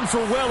to run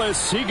for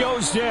Willis. He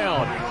goes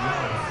down.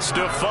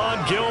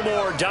 Stephon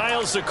Gilmore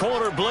dials the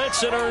corner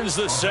blitz and earns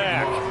the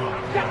sack.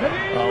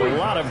 A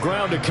lot of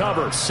ground to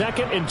cover.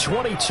 2nd and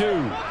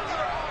 22.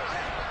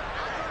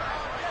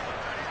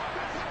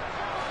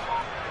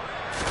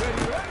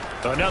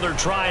 Another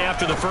try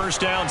after the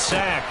first down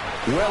sack.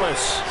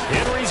 Willis.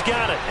 Henry's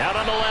got it out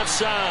on the left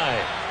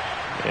side.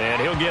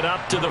 And he'll get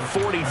up to the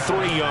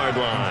 43-yard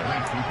line.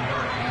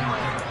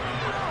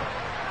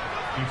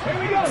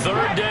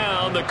 3rd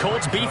down, the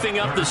Colts beefing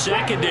up the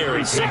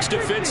secondary. 6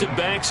 defensive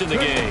backs in the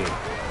game.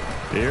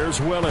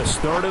 Here's Willis,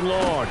 3rd and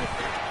long.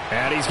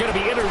 And he's going to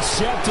be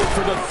intercepted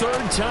for the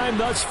 3rd time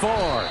thus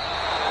far.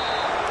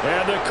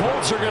 And the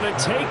Colts are going to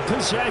take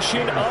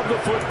possession of the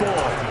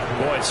football.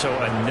 Boy, so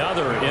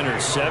another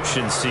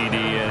interception, CD,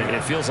 and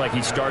it feels like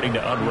he's starting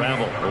to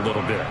unravel a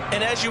little bit.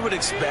 And as you would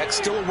expect,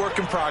 still a work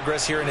in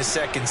progress here in his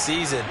 2nd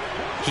season.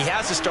 He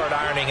has to start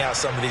ironing out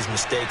some of these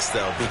mistakes,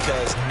 though,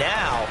 because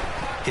now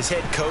his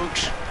head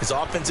coach, his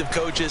offensive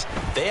coaches,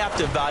 they have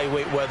to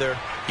evaluate whether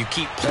you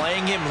keep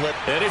playing him.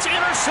 And it's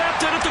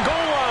intercepted at the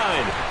goal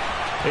line.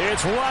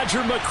 It's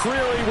Roger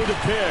McCreary with a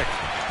pick.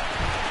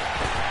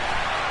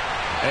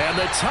 And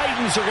the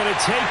Titans are going to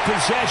take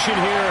possession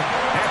here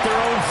at their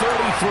own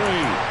 33.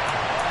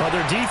 Well,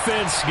 their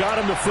defense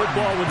got him the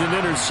football with an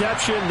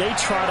interception. They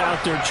trot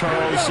out there,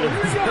 Charles, in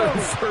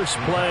the first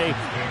play.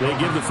 They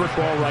give the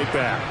football right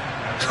back.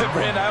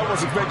 Brand, I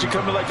almost expect you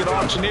coming like an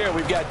auctioneer.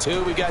 We've got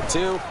 2, we got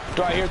 2.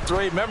 Do I hear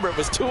 3? Remember, it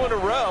was 2 in a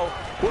row.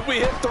 Would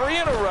we hit 3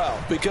 in a row?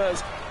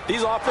 Because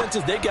these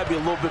offenses, they got to be a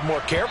little bit more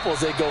careful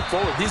as they go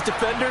forward. These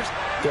defenders,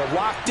 they're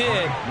locked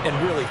in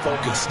and really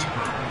focused.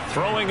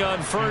 Throwing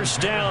on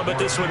first down, but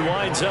this one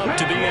winds up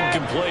to be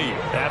incomplete.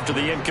 After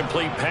the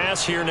incomplete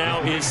pass, here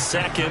now is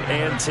 2nd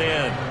and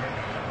 10.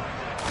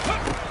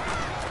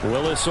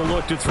 Willis will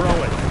look to throw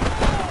it.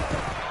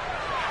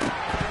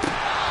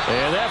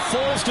 And that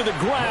falls to the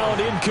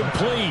ground,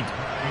 incomplete.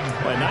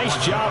 A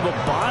nice job of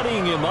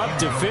bodying him up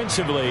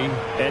defensively,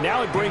 and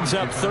now it brings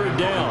up third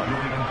down.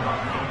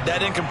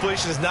 That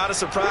incompletion is not a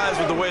surprise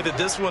with the way that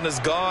this one has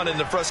gone, and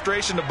the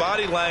frustration of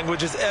body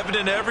language is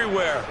evident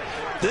everywhere.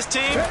 This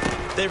team,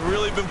 they've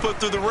really been put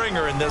through the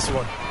ringer in this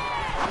one.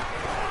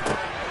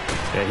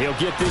 And he'll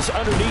get this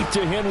underneath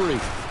to Henry.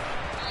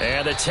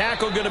 And the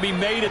tackle going to be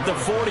made at the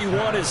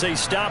 41 as they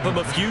stop him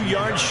a few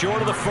yards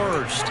short of the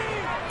first.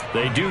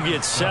 They do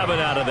get 7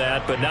 out of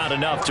that, but not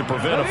enough to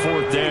prevent a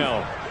fourth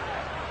down.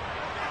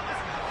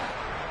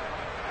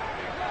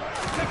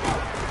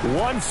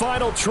 One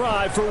final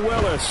try for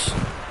Willis.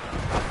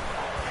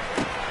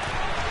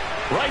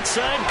 Right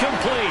side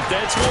complete.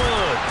 That's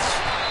Woods.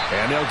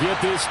 And they'll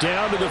get this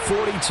down to the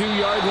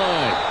 42-yard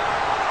line.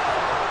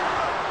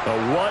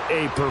 What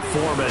a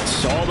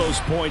performance. All those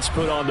points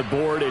put on the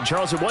board. And,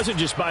 Charles, it wasn't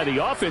just by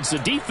the offense. The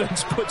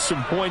defense put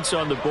some points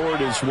on the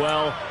board as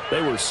well.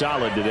 They were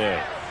solid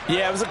today.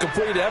 Yeah, it was a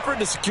complete effort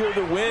to secure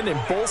the win, and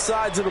both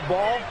sides of the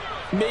ball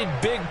made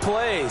big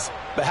plays.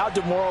 But how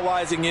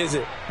demoralizing is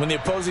it when the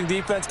opposing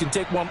defense can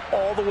take one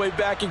all the way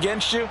back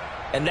against you?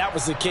 And that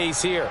was the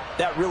case here.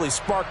 That really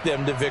sparked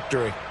them to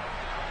victory.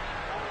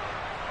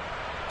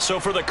 So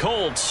for the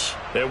Colts,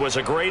 it was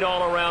a great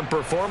all-around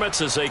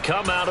performance as they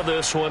come out of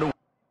this one